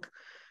 elk,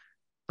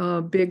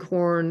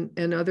 bighorn,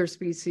 and other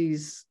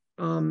species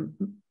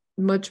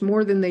much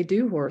more than they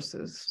do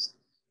horses.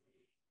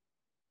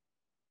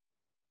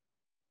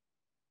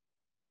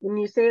 When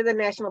you say the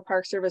National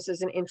Park Service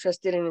isn't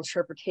interested in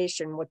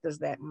interpretation, what does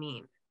that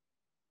mean?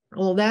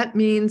 Well, that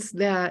means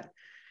that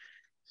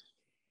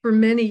for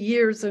many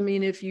years, I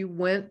mean, if you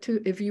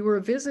were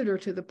a visitor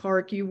to the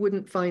park, you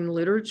wouldn't find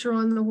literature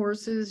on the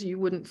horses. You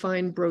wouldn't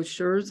find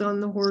brochures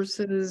on the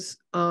horses.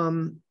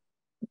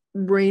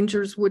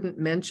 Rangers wouldn't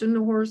mention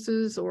the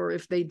horses, or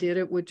if they did,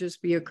 it would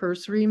just be a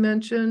cursory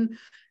mention.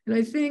 And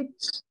I think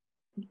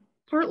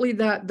partly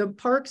that the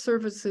Park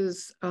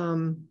Service's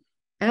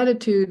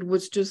attitude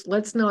was just,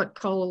 let's not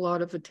call a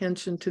lot of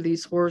attention to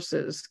these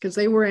horses, because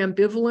they were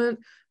ambivalent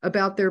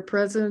about their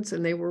presence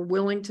and they were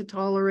willing to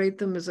tolerate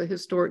them as a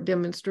historic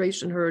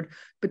demonstration herd,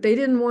 but they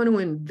didn't want to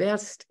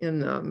invest in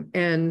them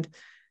and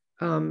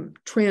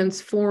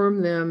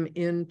transform them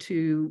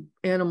into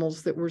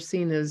animals that were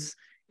seen as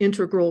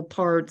integral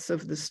parts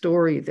of the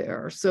story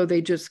there. So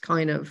they just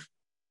kind of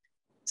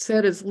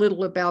said as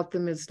little about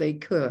them as they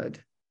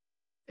could.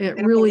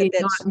 And really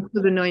not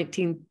until the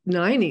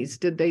 1990s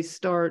did they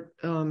start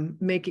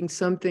making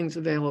some things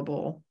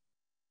available.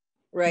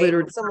 Right,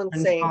 and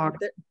someone's saying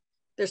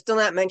they're still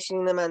not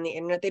mentioning them on the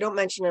internet. They don't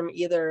mention them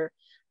either.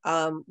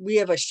 We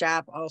have a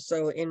shop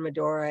also in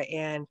Medora,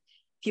 and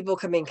people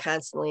come in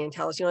constantly and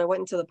tell us, I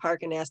went into the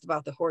park and asked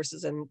about the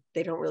horses, and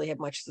they don't really have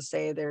much to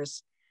say.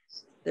 There's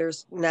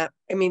not,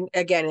 I mean,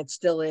 again, it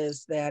still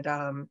is that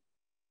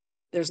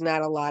there's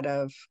not a lot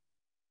of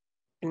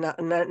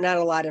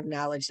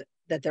knowledge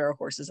that there are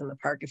horses in the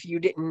park. If you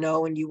didn't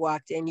know and you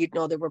walked in, you'd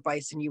know there were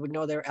bison, you would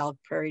know there were elk,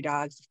 prairie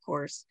dogs, of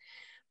course,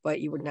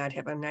 but you would not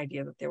have an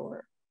idea that there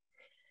were.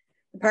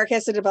 The park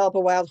has to develop a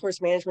wild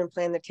horse management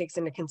plan that takes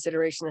into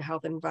consideration the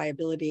health and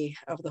viability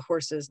of the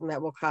horses, and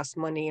that will cost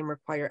money and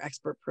require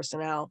expert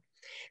personnel.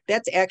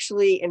 That's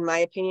actually, in my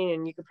opinion,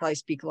 and you could probably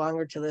speak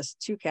longer to this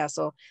too,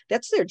 Castle,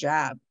 that's their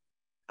job.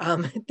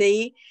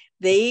 They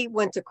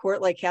went to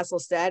court, like Castle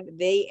said.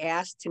 They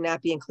asked to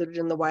not be included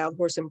in the Wild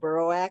Horse and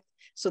Burro Act,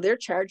 so they're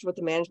charged with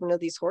the management of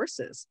these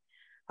horses.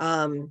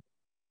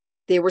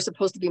 They were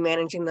supposed to be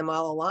managing them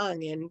all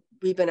along, and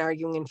we've been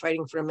arguing and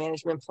fighting for a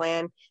management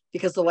plan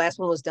because the last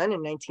one was done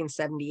in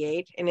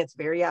 1978, and it's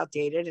very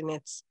outdated, and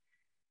it's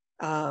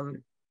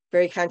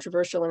very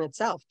controversial in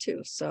itself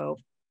too. So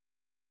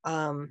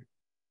I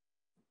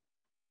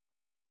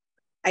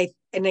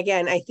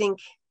think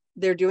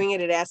they're doing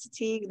it at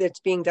Assateague.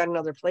 That's being done in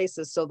other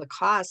places. So the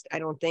cost,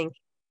 I think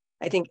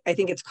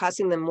it's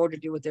costing them more to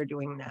do what they're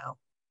doing now.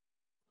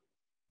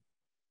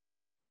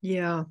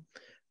 Yeah.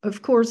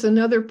 Of course,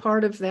 another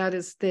part of that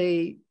is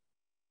they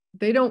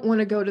don't want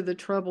to go to the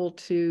trouble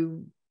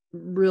to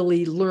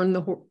really learn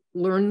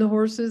the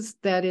horses.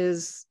 That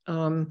is,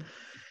 to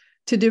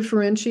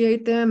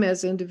differentiate them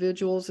as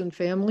individuals and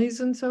families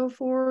and so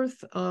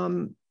forth.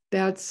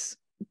 That's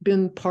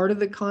been part of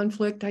the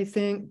conflict, I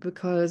think,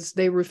 because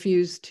they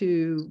refuse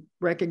to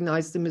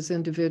recognize them as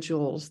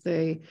individuals.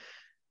 They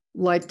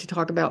like to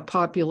talk about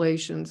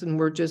populations, and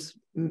we're just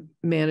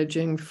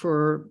managing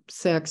for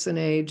sex and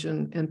age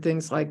and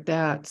things like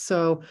that.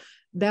 So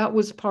that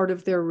was part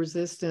of their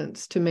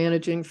resistance to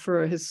managing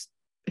for a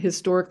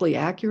historically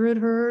accurate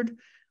herd.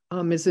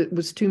 As it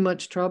was too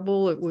much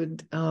trouble. It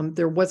would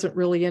there wasn't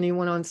really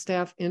anyone on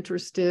staff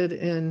interested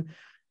in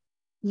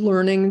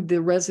learning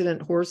the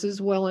resident horses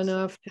well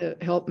enough to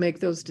help make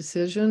those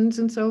decisions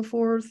and so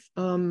forth.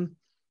 Tom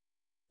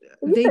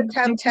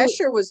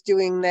Tesher was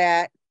doing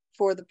that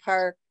for the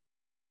park.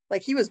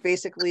 Like, he was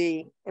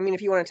basically, I mean,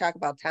 if you want to talk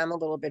about Tom a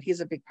little bit,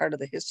 he's a big part of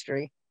the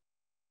history.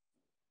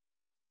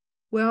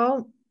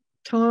 Well,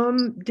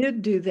 Tom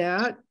did do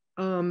that.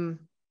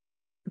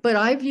 But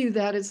I view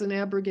that as an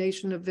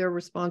abrogation of their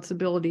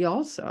responsibility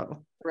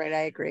also. Right,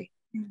 I agree.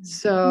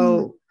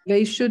 So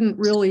they shouldn't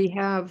really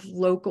have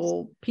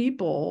local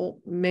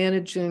people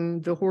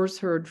managing the horse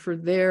herd for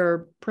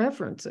their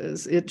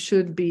preferences. It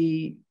should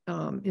be,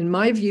 in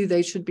my view,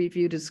 they should be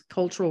viewed as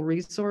cultural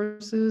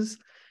resources,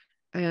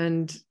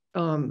 and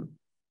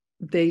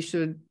they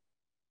should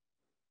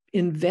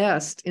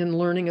invest in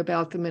learning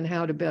about them and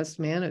how to best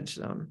manage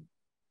them.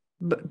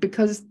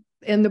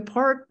 And the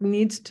park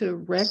needs to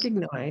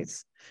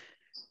recognize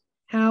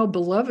how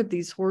beloved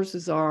these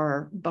horses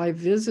are by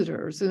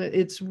visitors. And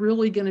it's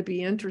really going to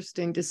be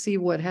interesting to see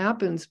what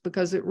happens,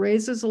 because it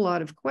raises a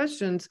lot of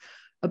questions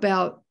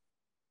about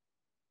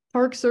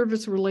Park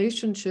Service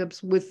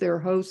relationships with their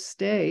host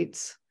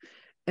states,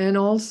 and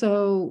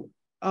also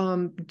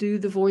do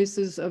the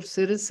voices of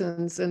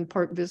citizens and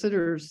park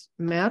visitors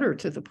matter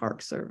to the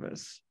Park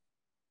Service?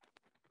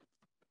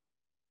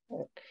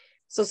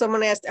 So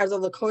someone asked, are the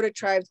Lakota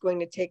tribes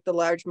going to take the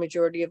large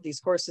majority of these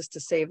horses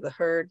to save the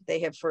herd? They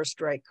have first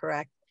right,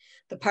 correct?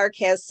 The park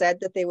has said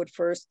that they would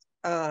first,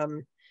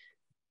 the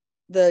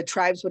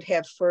tribes would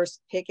have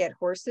first pick at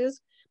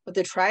horses, but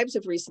the tribes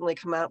have recently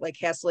come out, like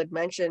Hassel had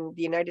mentioned.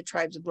 The United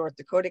Tribes of North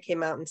Dakota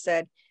came out and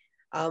said,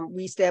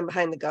 we stand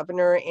behind the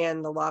governor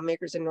and the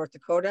lawmakers in North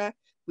Dakota.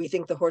 We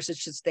think the horses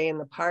should stay in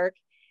the park.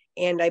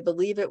 And I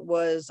believe it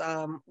was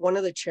one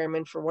of the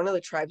chairmen for one of the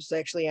tribes was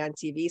actually on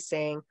TV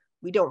saying,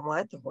 we don't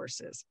want the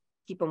horses,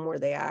 keep them where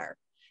they are.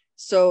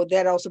 So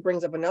that also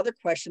brings up another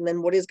question.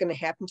 Then what is going to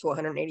happen to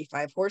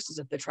 185 horses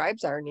if the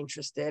tribes aren't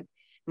interested?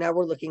 Now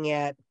we're looking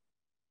at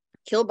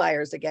kill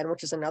buyers again,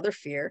 which is another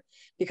fear,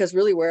 because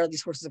really where are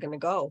these horses going to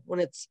go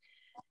when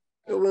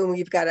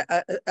we've got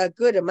a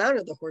good amount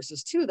of the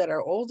horses too that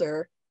are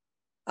older.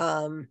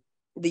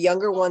 The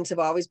younger ones have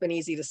always been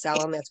easy to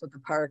sell, and that's what the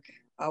park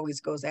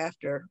always goes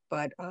after.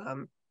 But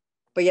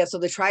yeah, so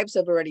the tribes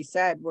have already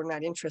said we're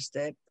not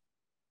interested.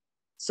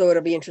 So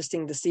it'll be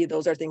interesting to see.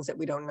 Those are things that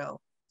we don't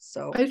know.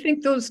 So I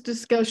think those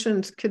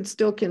discussions could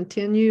still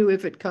continue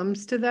if it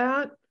comes to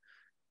that.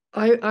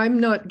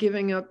 I'm not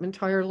giving up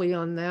entirely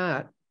on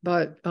that,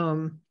 but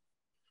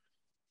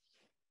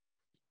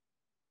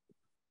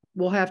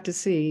we'll have to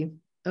see.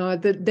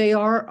 That they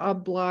are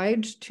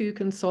obliged to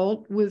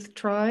consult with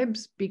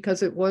tribes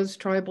because it was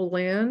tribal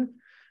land.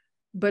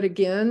 But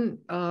again,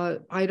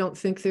 I don't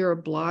think they're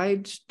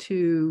obliged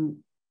to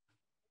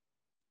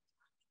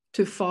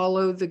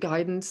follow the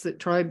guidance that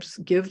tribes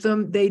give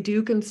them. They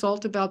do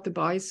consult about the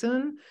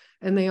bison,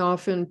 and they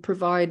often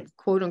provide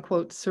quote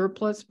unquote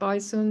surplus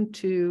bison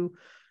to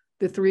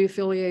the 3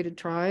 affiliated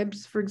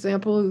tribes, for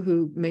example,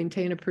 who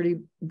maintain a pretty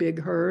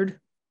big herd.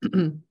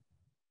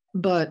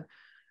 But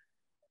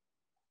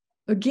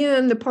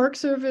again, the Park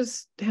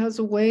Service has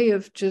a way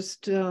of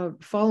just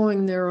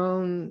following their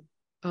own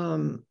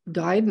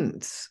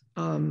guidance.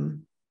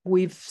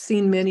 We've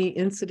seen many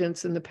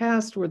incidents in the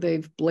past where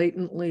they've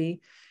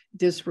blatantly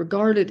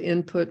disregarded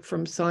input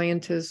from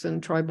scientists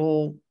and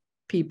tribal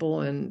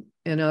people and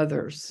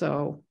others.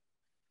 So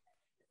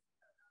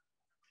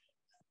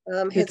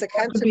it's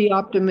hard to be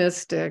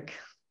optimistic.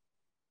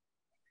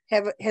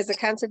 Has a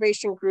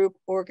conservation group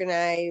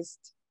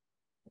organized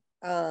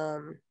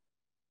to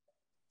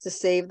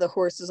save the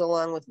horses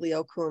along with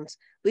Leo Kuntz?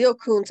 Leo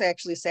Kuntz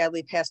actually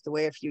sadly passed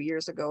away a few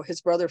years ago.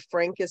 His brother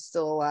Frank is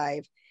still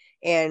alive,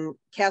 and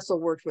Castle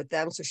worked with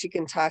them, so she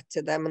can talk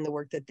to them and the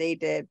work that they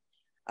did.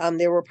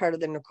 They were part of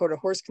the Nakota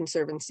Horse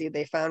Conservancy.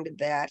 They founded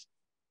that.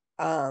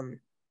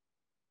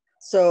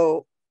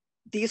 So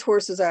these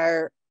horses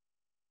are,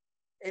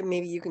 and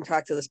maybe you can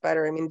talk to this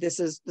better. I mean, this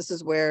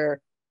is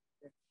where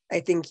I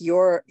think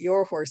your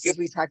horses,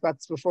 we talked about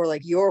this before,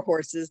 like your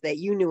horses that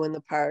you knew in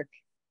the park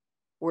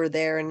were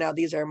there, and now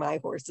these are my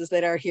horses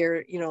that are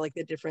here, you know, like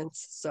the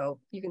difference. So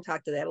you can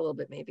talk to that a little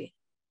bit maybe.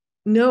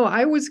 No,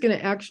 I was going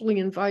to actually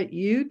invite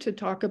you to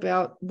talk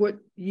about what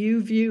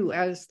you view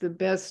as the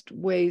best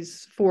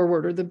ways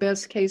forward or the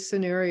best case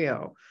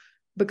scenario,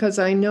 because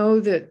I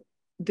know that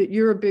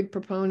you're a big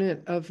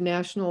proponent of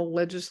national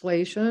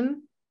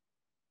legislation.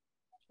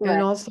 Right.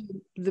 And also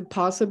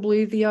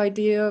possibly the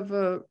idea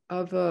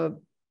of a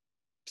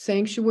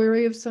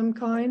sanctuary of some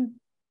kind.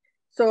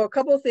 So a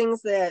couple of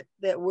things that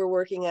we're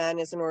working on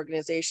as an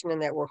organization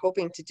and that we're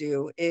hoping to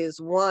do is,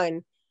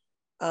 one,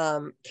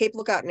 Cape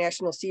Lookout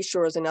National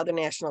Seashore is another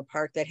national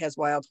park that has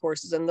wild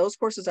horses, and those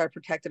horses are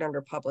protected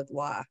under public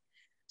law.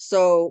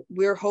 So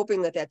we're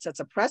hoping that that sets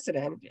a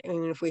precedent. I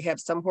mean, if we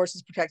have some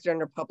horses protected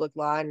under public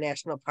law in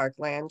national park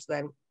lands,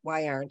 then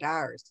why aren't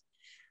ours?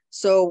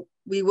 So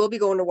we will be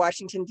going to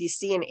Washington,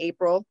 D.C. in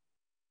April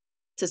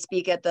to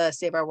speak at the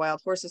Save Our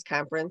Wild Horses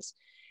conference.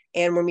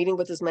 And we're meeting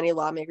with as many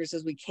lawmakers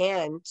as we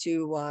can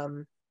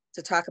to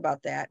talk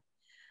about that.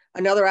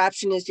 Another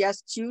option is,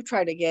 yes, to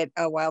try to get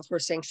a wild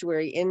horse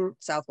sanctuary in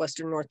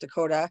southwestern North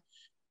Dakota.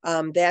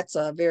 That's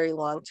a very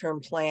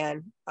long-term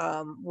plan.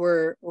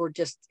 We're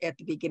just at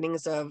the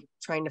beginnings of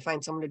trying to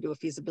find someone to do a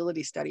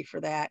feasibility study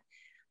for that.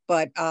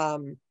 But,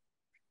 and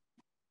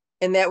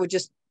that would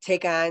just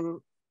take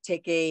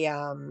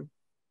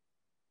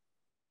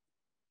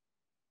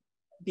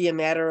be a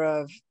matter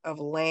of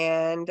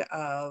land,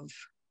 of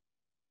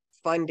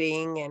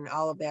funding and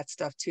all of that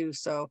stuff too.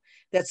 So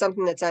that's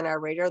something that's on our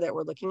radar that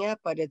we're looking at,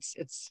 but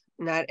it's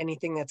not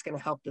anything that's going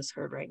to help this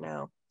herd right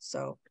now.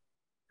 So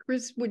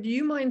Chris, would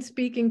you mind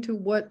speaking to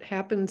what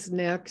happens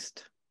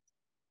next?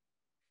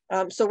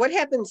 So what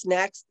happens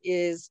next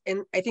is,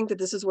 and I think that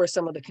this is where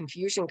some of the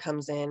confusion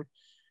comes in.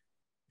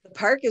 The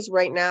park is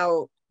right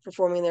now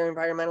performing their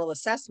environmental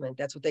assessment.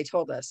 That's what they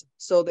told us.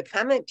 So the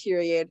comment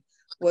period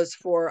was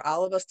for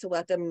all of us to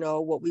let them know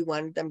what we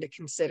wanted them to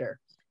consider.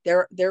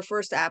 Their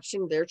first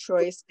option, their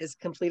choice, is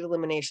complete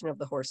elimination of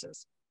the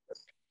horses.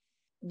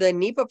 The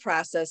NEPA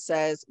process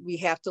says we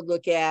have to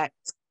look at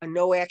a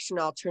no action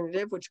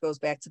alternative, which goes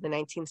back to the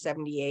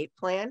 1978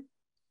 plan.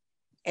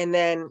 And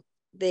then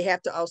they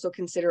have to also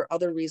consider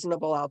other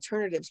reasonable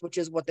alternatives, which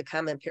is what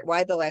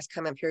why the last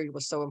comment period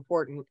was so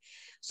important.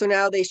 So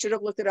now they should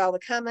have looked at all the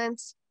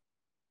comments.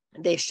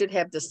 They should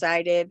have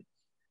decided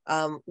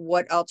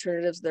what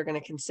alternatives they're going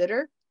to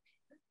consider.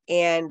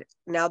 And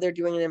now they're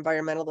doing an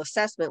environmental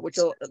assessment, which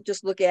will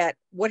just look at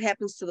what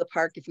happens to the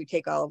park if we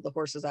take all of the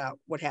horses out.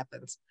 What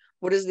happens?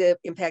 What is the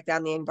impact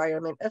on the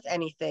environment, if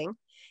anything?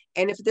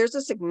 And if there's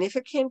a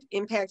significant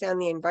impact on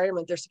the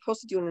environment, they're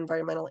supposed to do an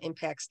environmental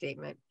impact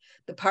statement.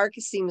 The park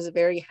seems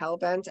very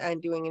hell-bent on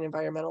doing an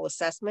environmental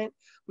assessment,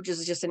 which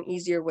is just an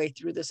easier way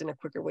through this and a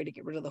quicker way to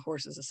get rid of the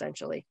horses,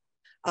 essentially.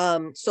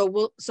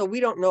 So we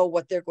don't know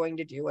what they're going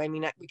to do. I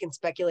mean, we can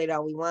speculate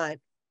all we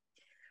want.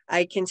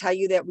 I can tell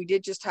you that we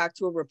did just talk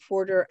to a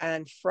reporter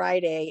on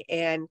Friday,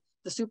 and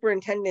the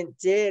superintendent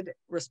did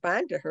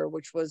respond to her,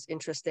 which was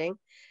interesting.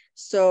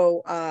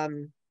 So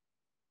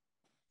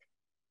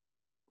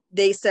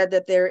they said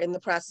that they're in the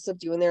process of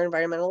doing their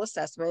environmental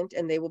assessment,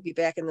 and they will be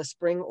back in the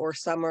spring or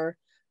summer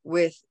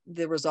with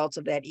the results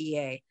of that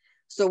EA.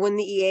 So when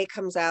the EA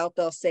comes out,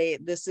 they'll say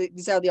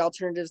these are the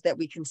alternatives that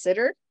we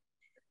considered,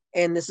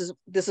 and this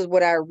is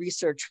what our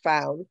research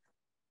found.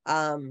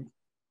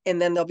 And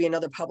then there'll be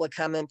another public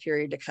comment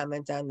period to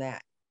comment on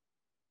that.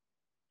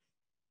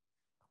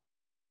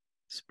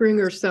 Spring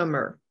or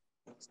summer?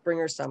 Spring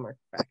or summer.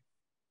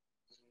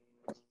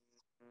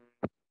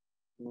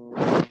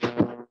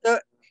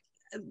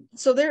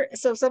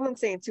 So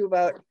someone's saying too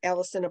about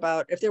Allison,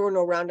 about if there were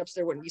no roundups,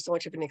 there wouldn't be so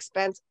much of an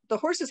expense. The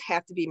horses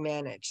have to be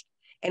managed.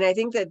 And I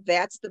think that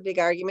that's the big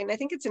argument. And I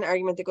think it's an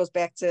argument that goes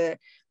back to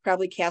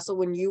probably Castle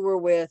when you were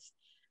with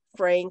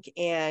Frank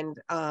and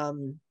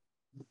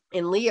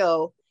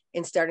Leo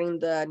in starting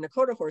the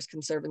Nakota Horse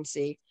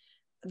Conservancy.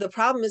 The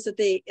problem is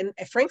that and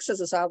Frank says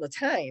this all the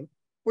time,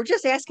 we're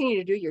just asking you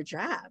to do your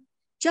job.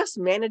 Just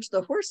manage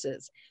the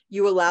horses.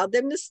 You allowed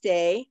them to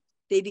stay.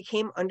 They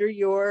became under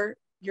your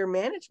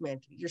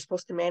management. You're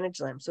supposed to manage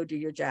them, so do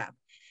your job.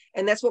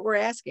 And that's what we're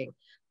asking.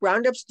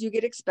 Roundups do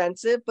get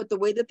expensive, but the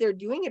way that they're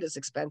doing it is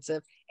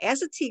expensive.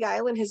 Assateague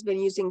Island has been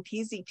using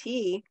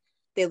PZP.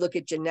 They look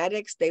at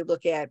genetics, they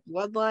look at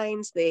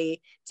bloodlines, they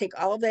take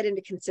all of that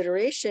into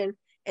consideration,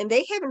 and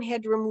they haven't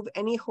had to remove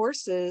any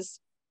horses.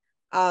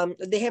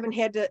 They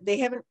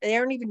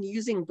aren't even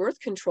using birth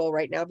control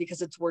right now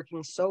because it's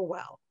working so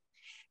well.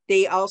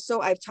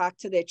 I've talked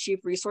to the chief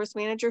resource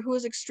manager who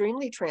is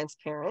extremely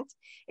transparent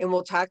and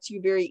will talk to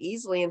you very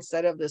easily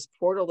instead of this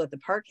portal that the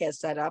park has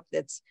set up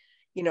that's,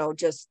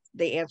 just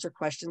they answer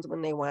questions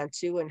when they want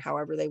to and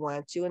however they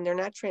want to, and they're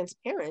not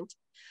transparent.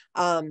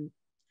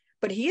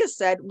 But he has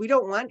said, we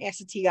don't want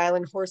Assateague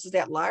Island horses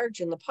at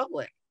large in the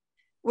public,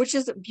 which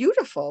is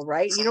beautiful,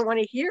 right? You don't want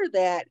to hear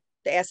that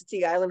the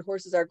Assateague Island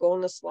horses are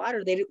going to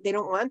slaughter. They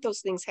don't want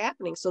those things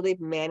happening. So they've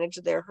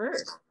managed their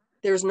herd.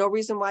 There's no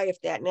reason why if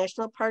that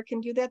national park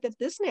can do that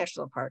this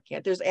national park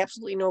can't. There's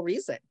absolutely no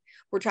reason.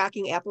 We're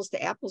talking apples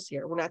to apples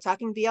here. We're not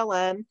talking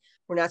BLM.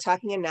 We're not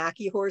talking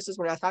Anaki horses.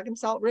 We're not talking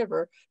Salt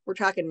River. We're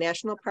talking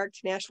national park to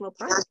national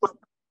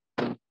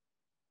park.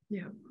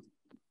 Yeah.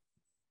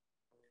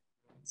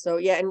 So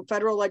yeah, and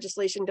federal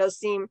legislation does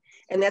seem,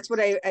 and that's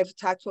what I've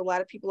talked to a lot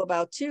of people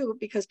about too,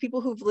 because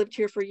people who've lived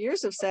here for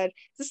years have said,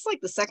 this is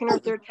like the second or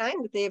third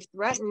time that they have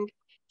threatened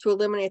to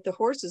eliminate the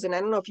horses. And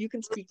I don't know if you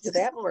can speak to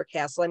that more,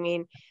 Castle. I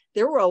mean,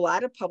 there were a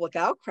lot of public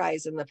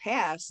outcries in the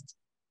past,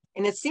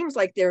 and it seems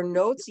like there are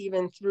notes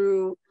even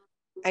through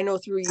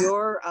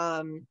your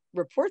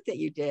report that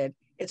you did.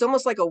 It's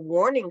almost like a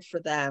warning for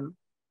them.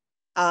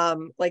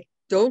 Like,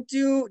 don't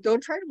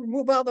try to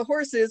remove all the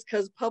horses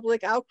because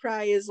public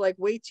outcry is like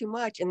way too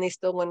much, and they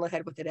still went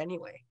ahead with it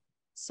anyway.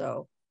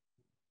 So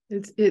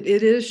it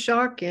is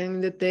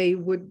shocking that they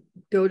would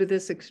go to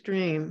this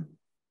extreme.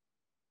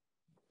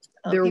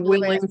 They're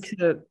willing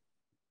to,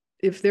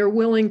 if they're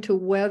willing to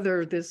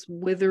weather this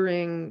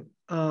withering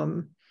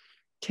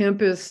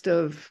tempest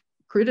of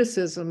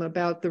criticism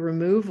about the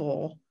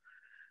removal,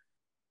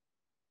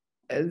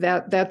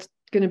 that's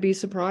going to be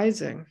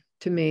surprising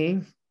to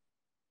me.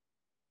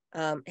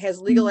 Has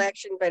legal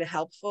action been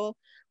helpful?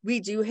 We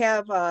do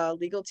have a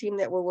legal team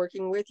that we're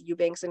working with,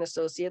 Eubanks and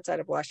Associates out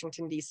of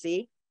Washington,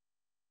 D.C.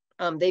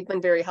 They've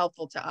been very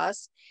helpful to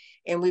us,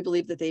 and we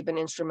believe that they've been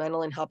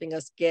instrumental in helping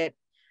us get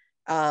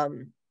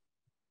the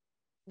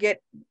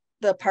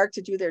park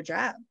to do their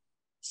job.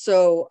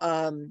 So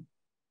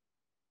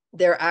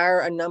there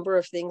are a number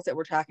of things that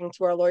we're talking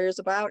to our lawyers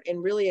about,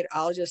 and really it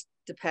all just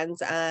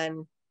depends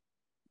on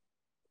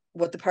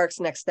what the park's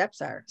next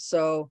steps are.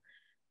 So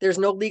there's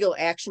no legal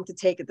action to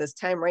take at this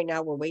time. Right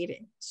now we're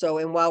waiting. So,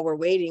 and while we're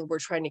waiting, we're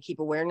trying to keep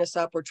awareness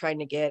up. We're trying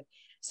to get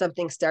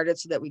something started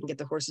so that we can get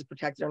the horses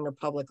protected under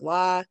public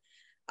law.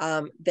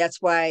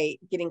 That's why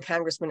getting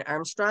Congressman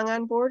Armstrong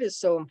on board is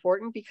so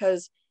important,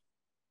 because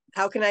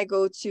how can I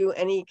go to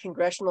any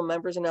congressional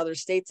members in other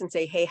states and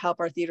say, hey,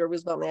 help our Theodore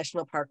Roosevelt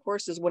National Park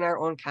horses, when our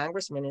own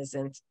congressman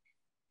isn't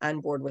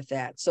on board with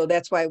that? So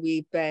that's why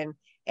we've been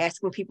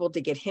asking people to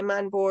get him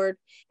on board.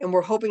 And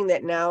we're hoping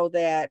that now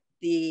that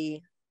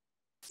the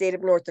state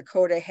of North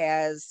Dakota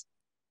has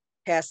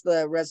passed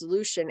the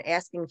resolution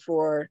asking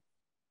for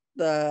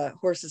the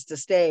horses to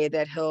stay,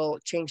 that he'll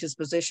change his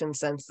position,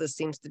 since this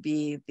seems to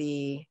be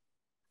the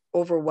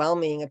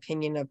overwhelming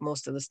opinion of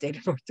most of the state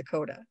of North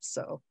Dakota.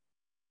 So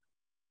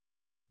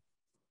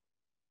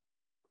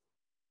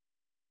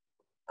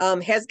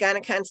has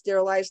Ganacon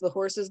sterilized the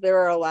horses? There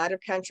are a lot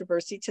of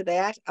controversy to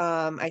that.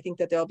 I think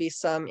that there'll be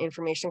some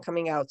information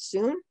coming out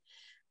soon.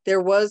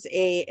 There was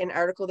an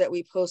article that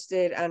we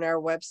posted on our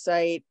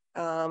website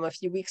a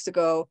few weeks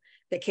ago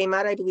that came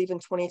out, I believe, in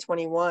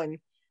 2021,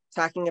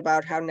 talking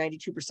about how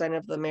 92%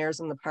 of the mares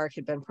in the park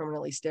had been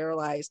permanently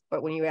sterilized.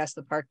 But when you ask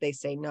the park, they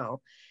say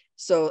no.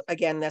 So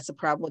again, that's a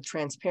problem with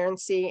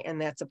transparency, and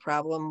that's a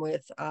problem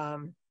with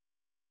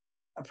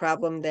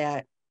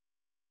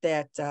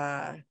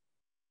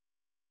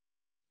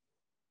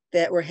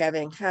that we're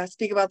having.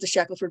 Speak about the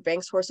Shackelford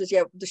Banks horses.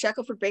 Yeah, the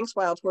Shackelford Banks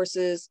wild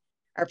horses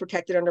are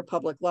protected under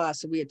public law.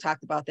 So we had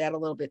talked about that a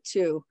little bit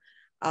too.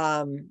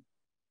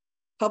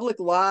 Public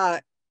law,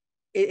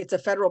 it's a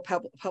federal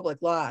public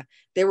law.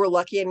 They were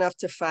lucky enough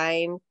to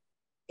find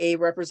a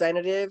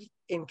representative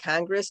in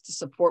Congress to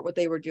support what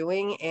they were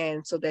doing.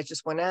 And so that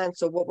just went on.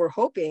 So what we're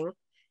hoping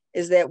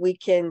is that we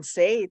can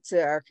say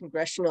to our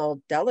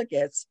congressional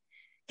delegates,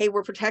 hey,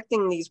 we're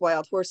protecting these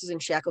wild horses in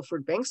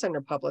Shackelford Banks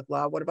under public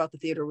law. What about the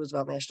Theodore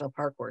Roosevelt National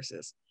Park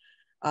horses?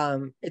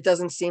 It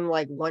doesn't seem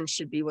like one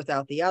should be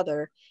without the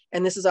other.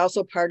 And this is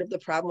also part of the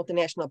problem with the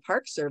National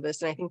Park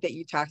Service. And I think that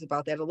you talked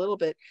about that a little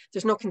bit.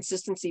 There's no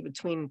consistency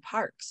between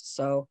parks.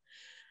 So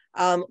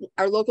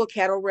Are local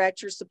cattle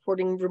ranchers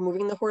supporting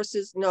removing the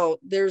horses? No,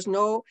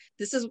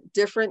 this is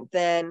different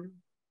than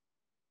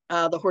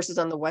the horses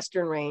on the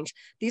Western Range.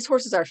 These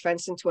horses are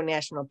fenced into a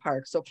national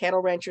park. So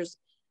cattle ranchers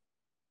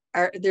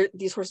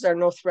these horses are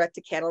no threat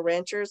to cattle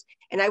ranchers.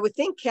 And I would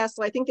think,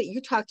 Castle, I think that you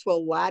talked to a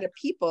lot of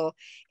people,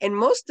 and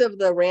most of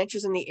the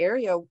ranchers in the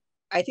area,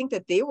 I think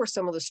that they were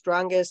some of the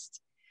strongest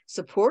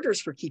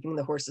supporters for keeping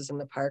the horses in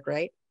the park,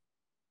 right?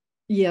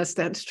 Yes,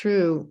 that's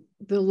true.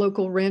 The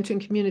local ranching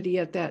community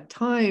at that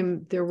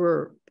time, there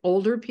were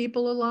older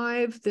people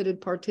alive that had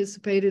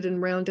participated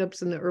in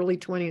roundups in the early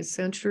 20th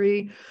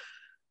century,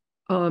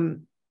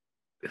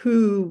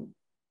 who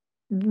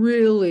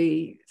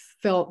really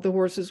felt the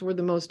horses were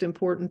the most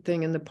important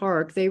thing in the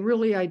park. They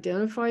really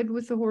identified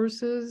with the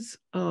horses.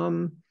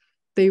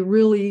 They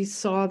really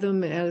saw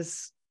them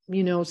as,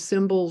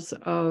 symbols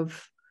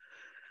of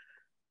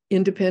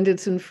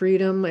independence and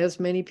freedom, as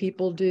many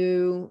people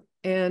do.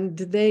 And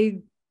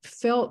they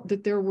felt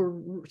that there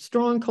were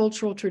strong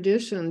cultural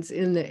traditions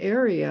in the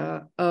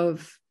area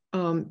of,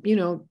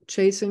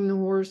 chasing the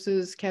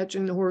horses,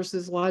 catching the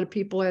horses. A lot of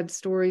people had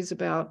stories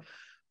about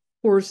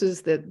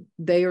horses that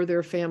they or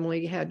their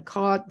family had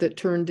caught that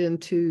turned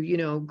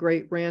into,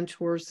 great ranch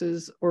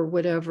horses or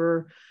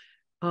whatever.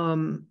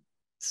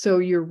 So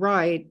you're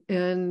right.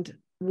 And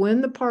when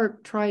the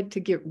park tried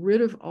to get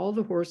rid of all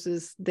the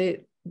horses,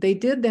 they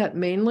did that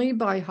mainly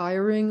by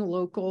hiring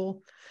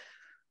local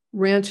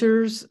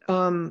ranchers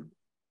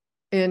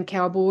and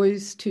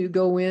cowboys to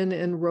go in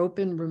and rope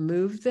and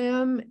remove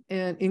them,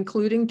 and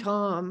including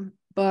Tom.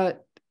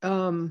 But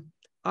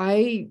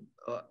I,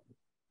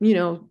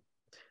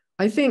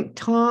 I think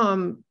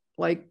Tom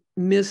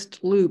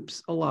missed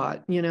loops a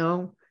lot.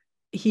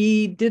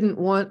 He didn't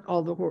want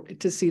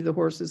to see the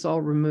horses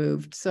all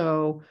removed.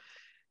 So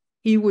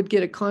he would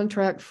get a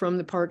contract from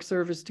the Park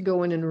Service to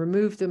go in and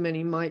remove them, and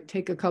he might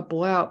take a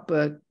couple out,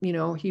 but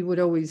he would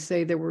always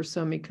say there were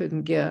some he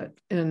couldn't get.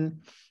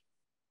 And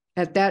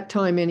at that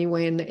time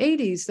anyway, in the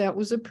 80s, that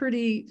was a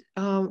pretty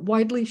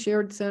widely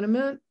shared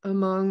sentiment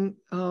among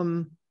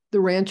the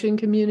ranching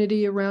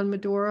community around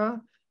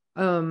Medora.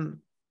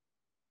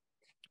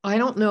 I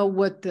don't know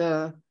what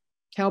the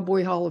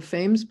Cowboy Hall of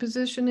Fame's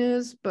position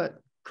is,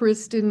 but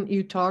Chris, didn't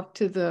you talk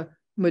to the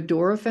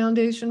Medora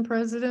Foundation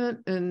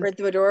president? And right,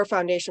 the Medora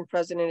Foundation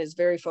president is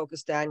very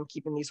focused on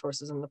keeping these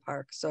horses in the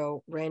park.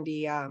 So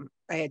Randy, I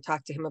had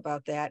talked to him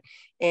about that.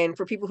 And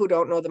for people who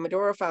don't know, the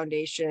Medora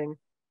Foundation,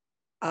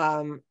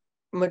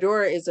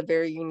 Medora is a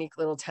very unique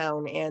little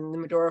town, and the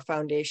Medora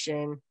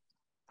Foundation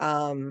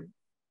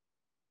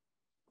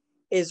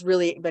is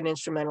really been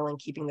instrumental in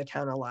keeping the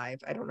town alive.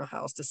 I don't know how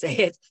else to say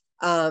it.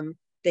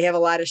 They have a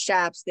lot of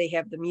shops. They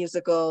have the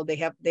musical. They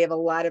have a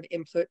lot of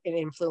input and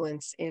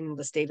influence in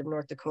the state of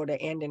North Dakota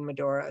and in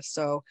Medora.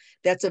 So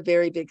that's a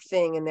very big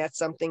thing, and that's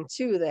something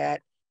too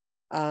that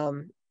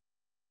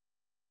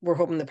we're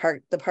hoping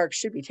the park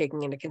should be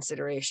taking into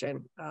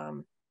consideration.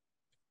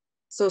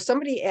 So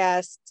somebody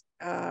asked,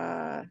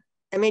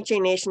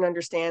 MHA Nation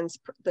understands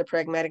the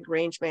pragmatic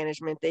range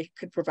management. They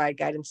could provide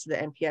guidance to the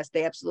NPS.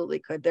 They absolutely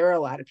could. There are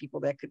a lot of people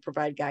that could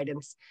provide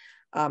guidance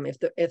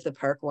if the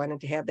park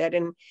wanted to have that.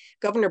 And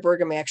Governor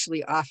Burgum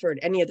actually offered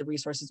any of the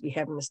resources we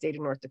have in the state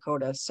of North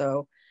Dakota.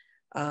 So,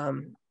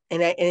 and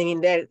I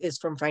mean, that is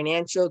from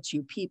financial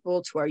to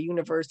people to our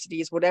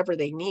universities, whatever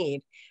they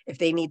need. If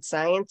they need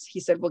science,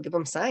 he said, we'll give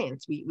them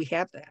science. We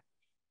have that.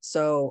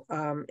 So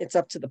it's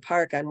up to the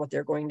park on what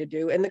they're going to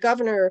do. And the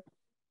governor,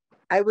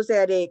 I was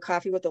at a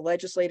coffee with the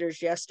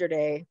legislators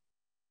yesterday,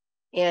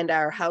 and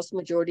our House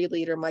Majority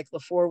Leader, Mike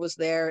LaFleur, was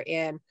there,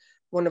 and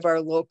one of our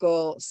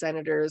local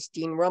senators,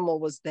 Dean Rummel,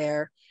 was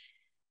there.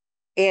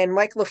 And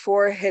Mike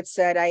LaFleur had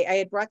said, I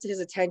had brought to his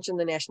attention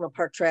the National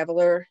Park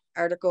Traveler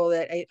article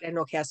that I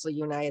know, Castle,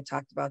 you and I had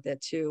talked about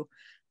that too.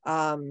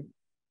 And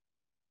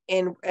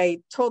I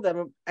told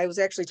them, I was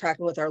actually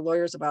talking with our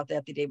lawyers about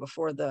that the day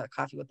before the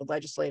coffee with the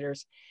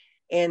legislators,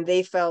 and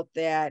they felt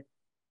that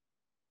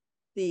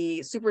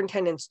the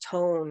superintendent's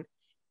tone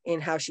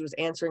in how she was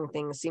answering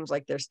things seems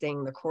like they're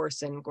staying the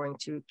course and going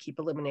to keep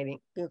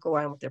go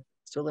on with their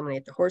to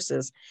eliminate the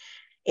horses.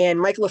 And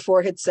Mike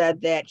LaFleur had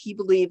said that he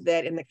believed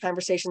that in the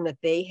conversation that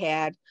they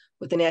had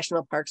with the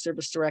National Park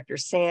Service Director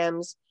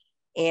Sams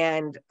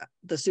and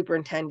the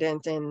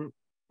superintendent and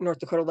North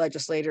Dakota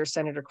legislators,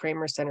 Senator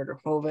Kramer, Senator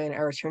Hoven,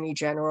 our Attorney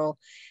General,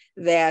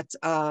 that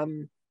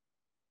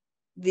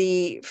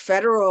the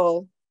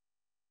federal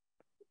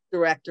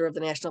director of the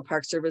National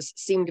Park Service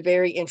seemed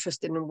very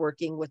interested in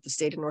working with the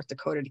state of North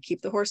Dakota to keep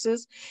the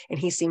horses, and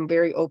he seemed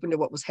very open to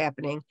what was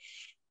happening.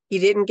 He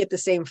didn't get the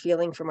same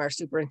feeling from our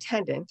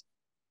superintendent.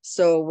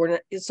 So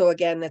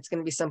again, that's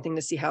going to be something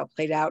to see how it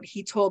played out.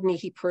 He told me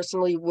he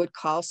personally would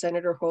call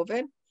Senator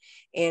Hoven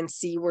and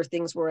see where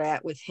things were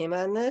at with him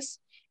on this,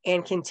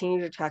 and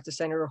continue to talk to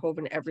Senator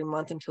Hoven every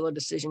month until a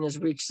decision is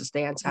reached to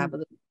stay on top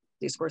of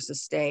these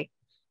horses stay.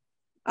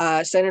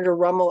 Senator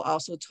Rummel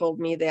also told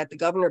me that the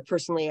governor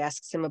personally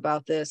asks him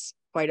about this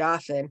quite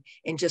often,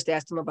 and just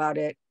asked him about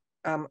it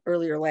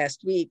earlier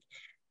last week.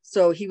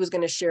 So he was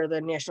going to share the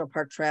National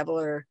Park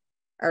Traveler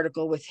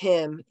article with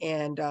him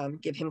and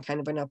give him kind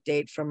of an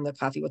update from the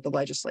Coffee with the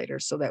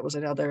Legislators. So that was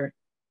another,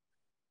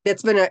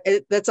 that's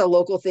a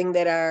local thing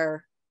that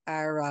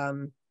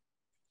our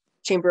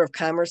Chamber of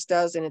Commerce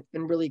does, and it's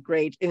been really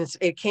great. And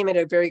it came at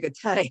a very good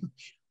time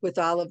with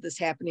all of this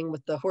happening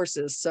with the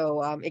horses.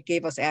 So it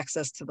gave us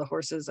access to the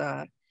horses.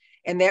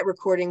 And that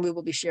recording we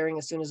will be sharing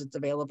as soon as it's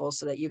available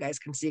so that you guys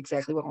can see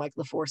exactly what Mike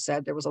LaFour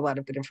said. There was a lot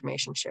of good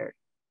information shared.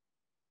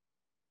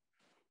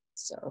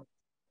 So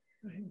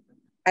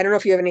I don't know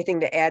if you have anything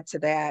to add to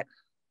that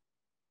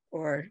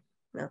or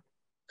no.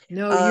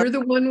 No, you're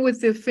the one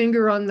with the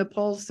finger on the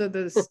pulse of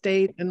the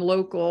state and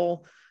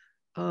local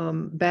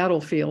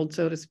battlefield,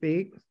 so to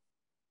speak.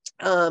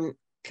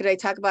 Could I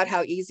talk about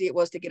how easy it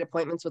was to get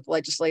appointments with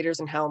legislators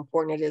and how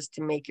important it is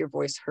to make your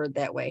voice heard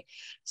that way?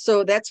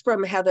 So that's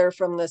from Heather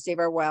from the Save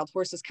Our Wild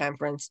Horses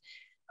Conference.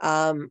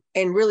 And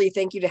really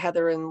thank you to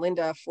Heather and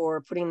Linda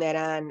for putting that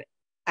on.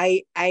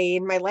 I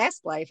in my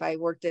last life, I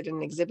worked at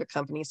an exhibit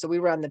company. So we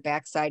were on the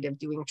backside of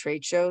doing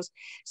trade shows.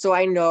 So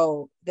I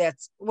know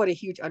that's what a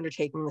huge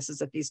undertaking this is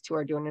that these two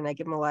are doing, and I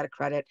give them a lot of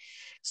credit.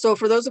 So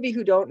for those of you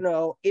who don't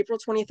know, April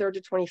 23rd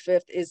to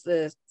 25th is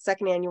the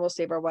second annual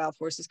Save Our Wild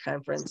Horses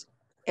Conference.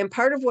 And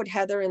part of what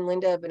Heather and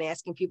Linda have been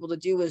asking people to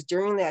do is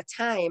during that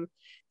time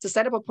to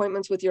set up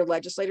appointments with your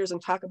legislators and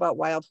talk about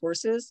wild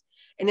horses.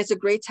 And it's a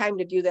great time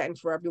to do that and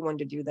for everyone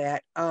to do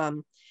that.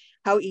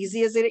 How easy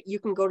is it? You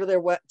can go to the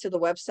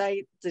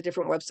website, the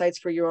different websites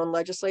for your own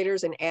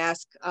legislators and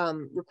ask,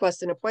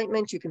 request an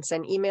appointment. You can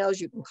send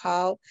emails, you can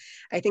call.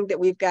 I think that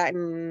we've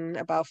gotten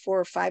about 4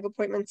 or 5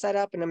 appointments set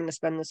up, and I'm going to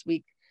spend this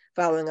week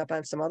following up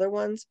on some other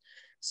ones.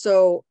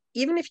 So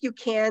even if you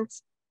can't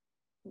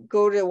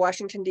go to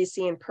Washington,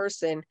 D.C. in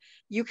person,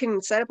 you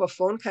can set up a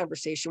phone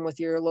conversation with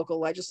your local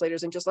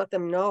legislators and just let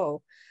them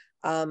know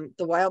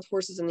the wild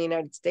horses in the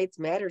United States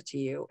matter to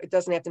you. It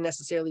doesn't have to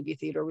necessarily be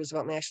Theodore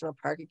Roosevelt National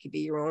Park. It could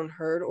be your own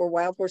herd or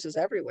wild horses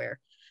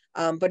everywhere.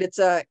 But it's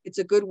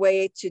a good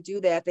way to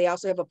do that. They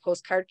also have a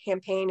postcard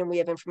campaign, and we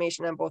have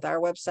information on both our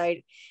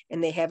website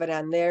and they have it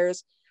on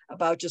theirs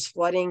about just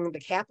flooding the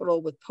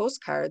Capitol with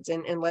postcards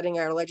and letting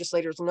our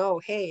legislators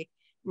know, hey,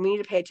 we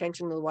need to pay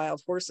attention to the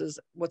wild horses.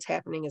 What's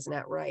happening is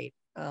not right.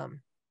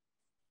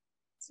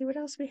 See what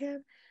else we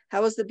have.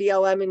 How is the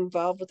BLM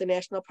involved with the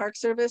National Park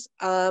Service?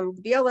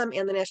 The BLM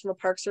and the National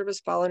Park Service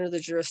fall under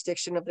the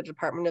jurisdiction of the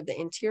Department of the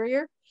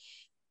Interior.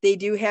 They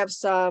do have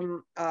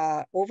some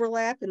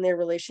overlap in their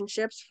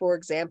relationships. For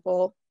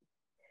example,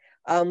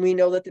 we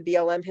know that the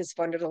BLM has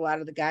funded a lot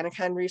of the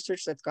Ganacon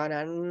research that's gone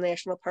on in the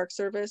National Park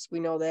Service.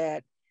 We know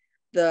that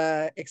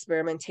the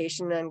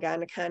experimentation on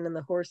Ganacon and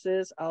the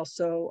horses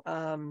also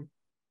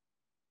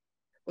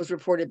was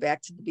reported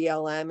back to the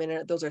BLM,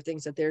 and those are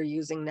things that they're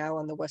using now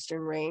on the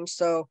Western Range.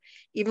 So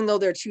even though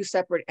they're 2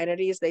 separate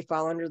entities, they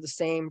fall under the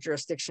same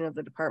jurisdiction of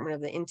the Department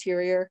of the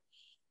Interior,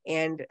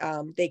 and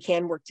they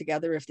can work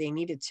together if they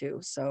needed to.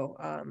 So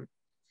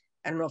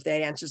I don't know if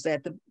that answers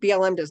that. The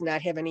BLM does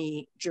not have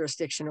any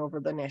jurisdiction over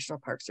the National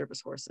Park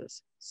Service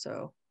horses.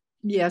 So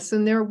yes,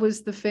 and there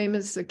was the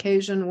famous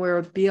occasion where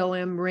a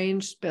BLM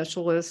range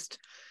specialist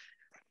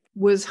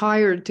was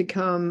hired to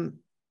come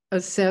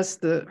assess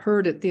the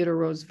herd at Theodore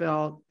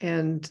Roosevelt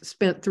and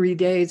spent 3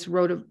 days,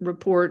 wrote a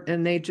report,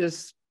 and they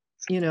just,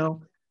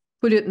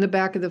 put it in the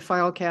back of the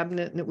file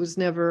cabinet, and it was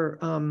never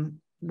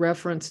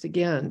referenced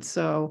again.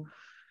 So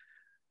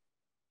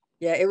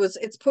yeah,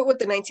 it's put with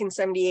the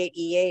 1978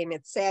 EA, and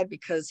it's sad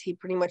because he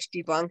pretty much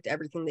debunked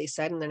everything they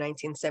said in the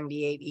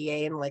 1978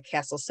 EA. And like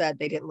Castle said,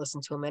 they didn't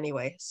listen to him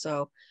anyway.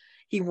 So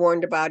he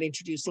warned about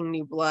introducing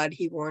new blood.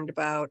 He warned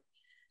about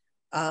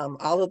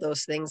all of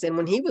those things. And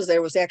when he was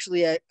there, was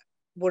actually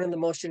one of the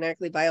most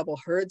genetically viable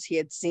herds he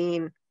had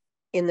seen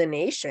in the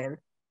nation.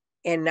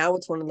 And now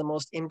it's one of the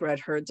most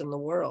inbred herds in the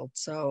world.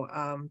 So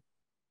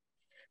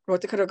North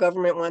Dakota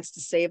government wants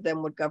to save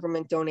them. Would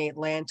government donate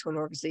land to an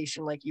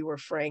organization like you or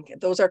Frank?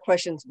 Those are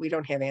questions we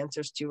don't have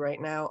answers to right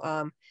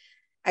now.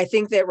 I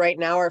think that right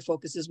now our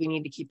focus is we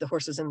need to keep the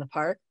horses in the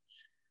park.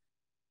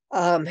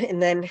 And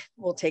then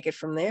we'll take it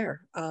from there.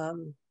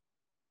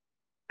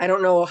 I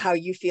don't know how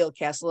you feel,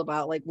 Castle,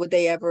 about would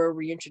they ever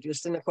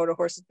reintroduce the Nakota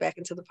horses back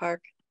into the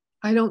park?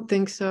 I don't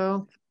think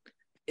so.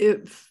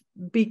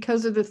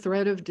 Because of the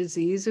threat of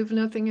disease, if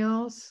nothing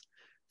else.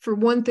 For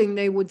one thing,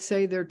 they would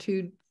say they're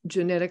too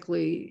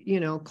genetically,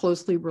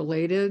 closely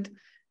related.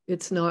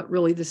 It's not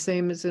really the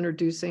same as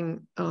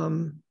introducing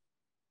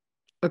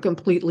a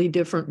completely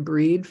different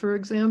breed, for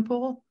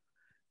example,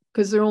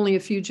 because they're only a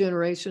few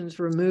generations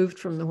removed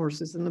from the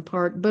horses in the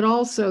park. But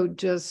also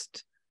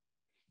just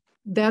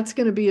that's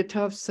going to be a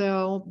tough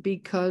sell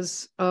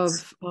because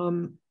of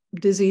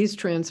disease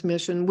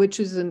transmission, which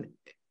is an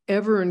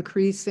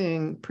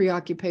ever-increasing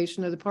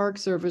preoccupation of the Park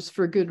Service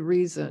for good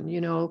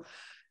reason.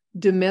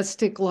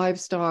 Domestic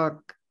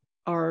livestock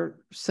are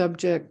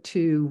subject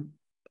to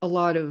a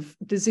lot of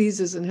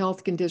diseases and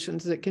health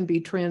conditions that can be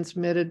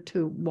transmitted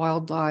to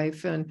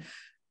wildlife. And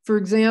for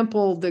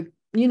example, the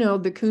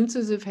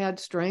coonses have had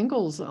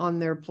strangles on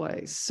their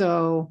place.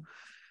 So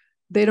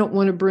they don't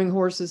want to bring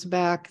horses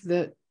back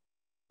that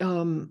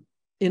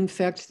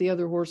infect the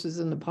other horses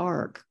in the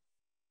park.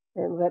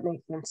 Well, that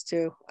makes sense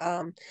too.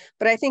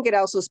 But I think it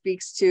also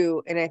speaks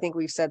to, and I think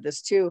we've said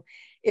this too,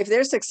 if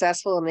they're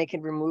successful and they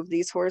can remove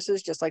these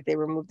horses, just like they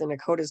removed the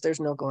Nakotas, there's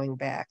no going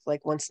back.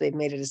 Like once they've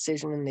made a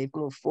decision and they've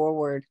moved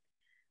forward,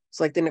 it's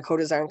like the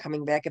Nakotas aren't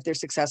coming back. If they're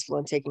successful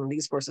in taking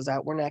these horses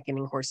out, we're not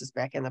getting horses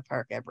back in the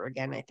park ever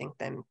again. I think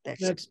then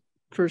that's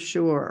for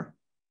sure.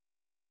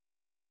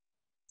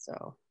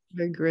 So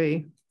I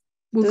agree.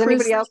 Well, does Chris,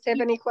 anybody else have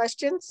any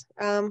questions?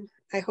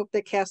 I hope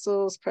that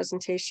Castle's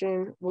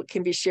presentation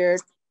can be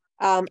shared.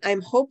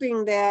 I'm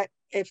hoping that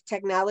if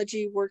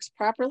technology works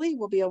properly,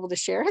 we'll be able to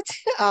share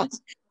it.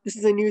 This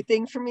is a new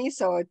thing for me,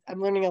 so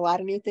I'm learning a lot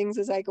of new things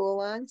as I go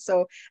along.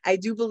 So I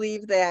do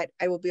believe that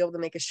I will be able to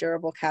make a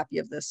shareable copy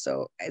of this.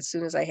 So as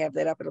soon as I have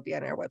that up, it'll be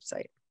on our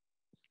website.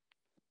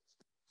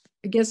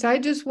 I guess I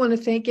just want to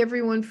thank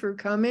everyone for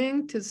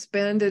coming to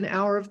spend an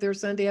hour of their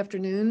Sunday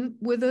afternoon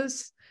with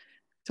us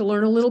to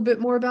learn a little bit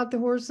more about the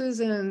horses.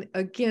 And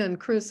again,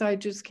 Chris, I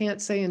just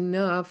can't say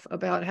enough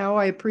about how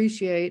I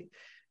appreciate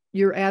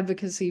your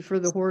advocacy for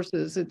the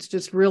horses. It's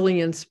just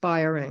really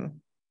inspiring.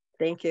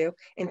 Thank you.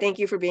 And thank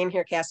you for being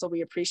here, Castle.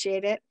 We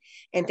appreciate it.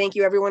 And thank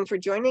you everyone for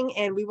joining.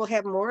 And we will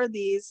have more of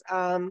these.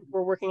 We're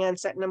working on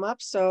setting them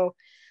up. So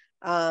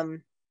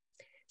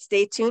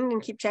stay tuned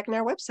and keep checking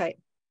our website.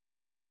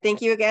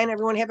 Thank you again.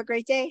 Everyone have a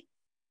great day.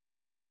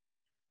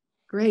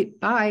 Great.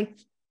 Bye.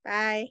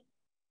 Bye.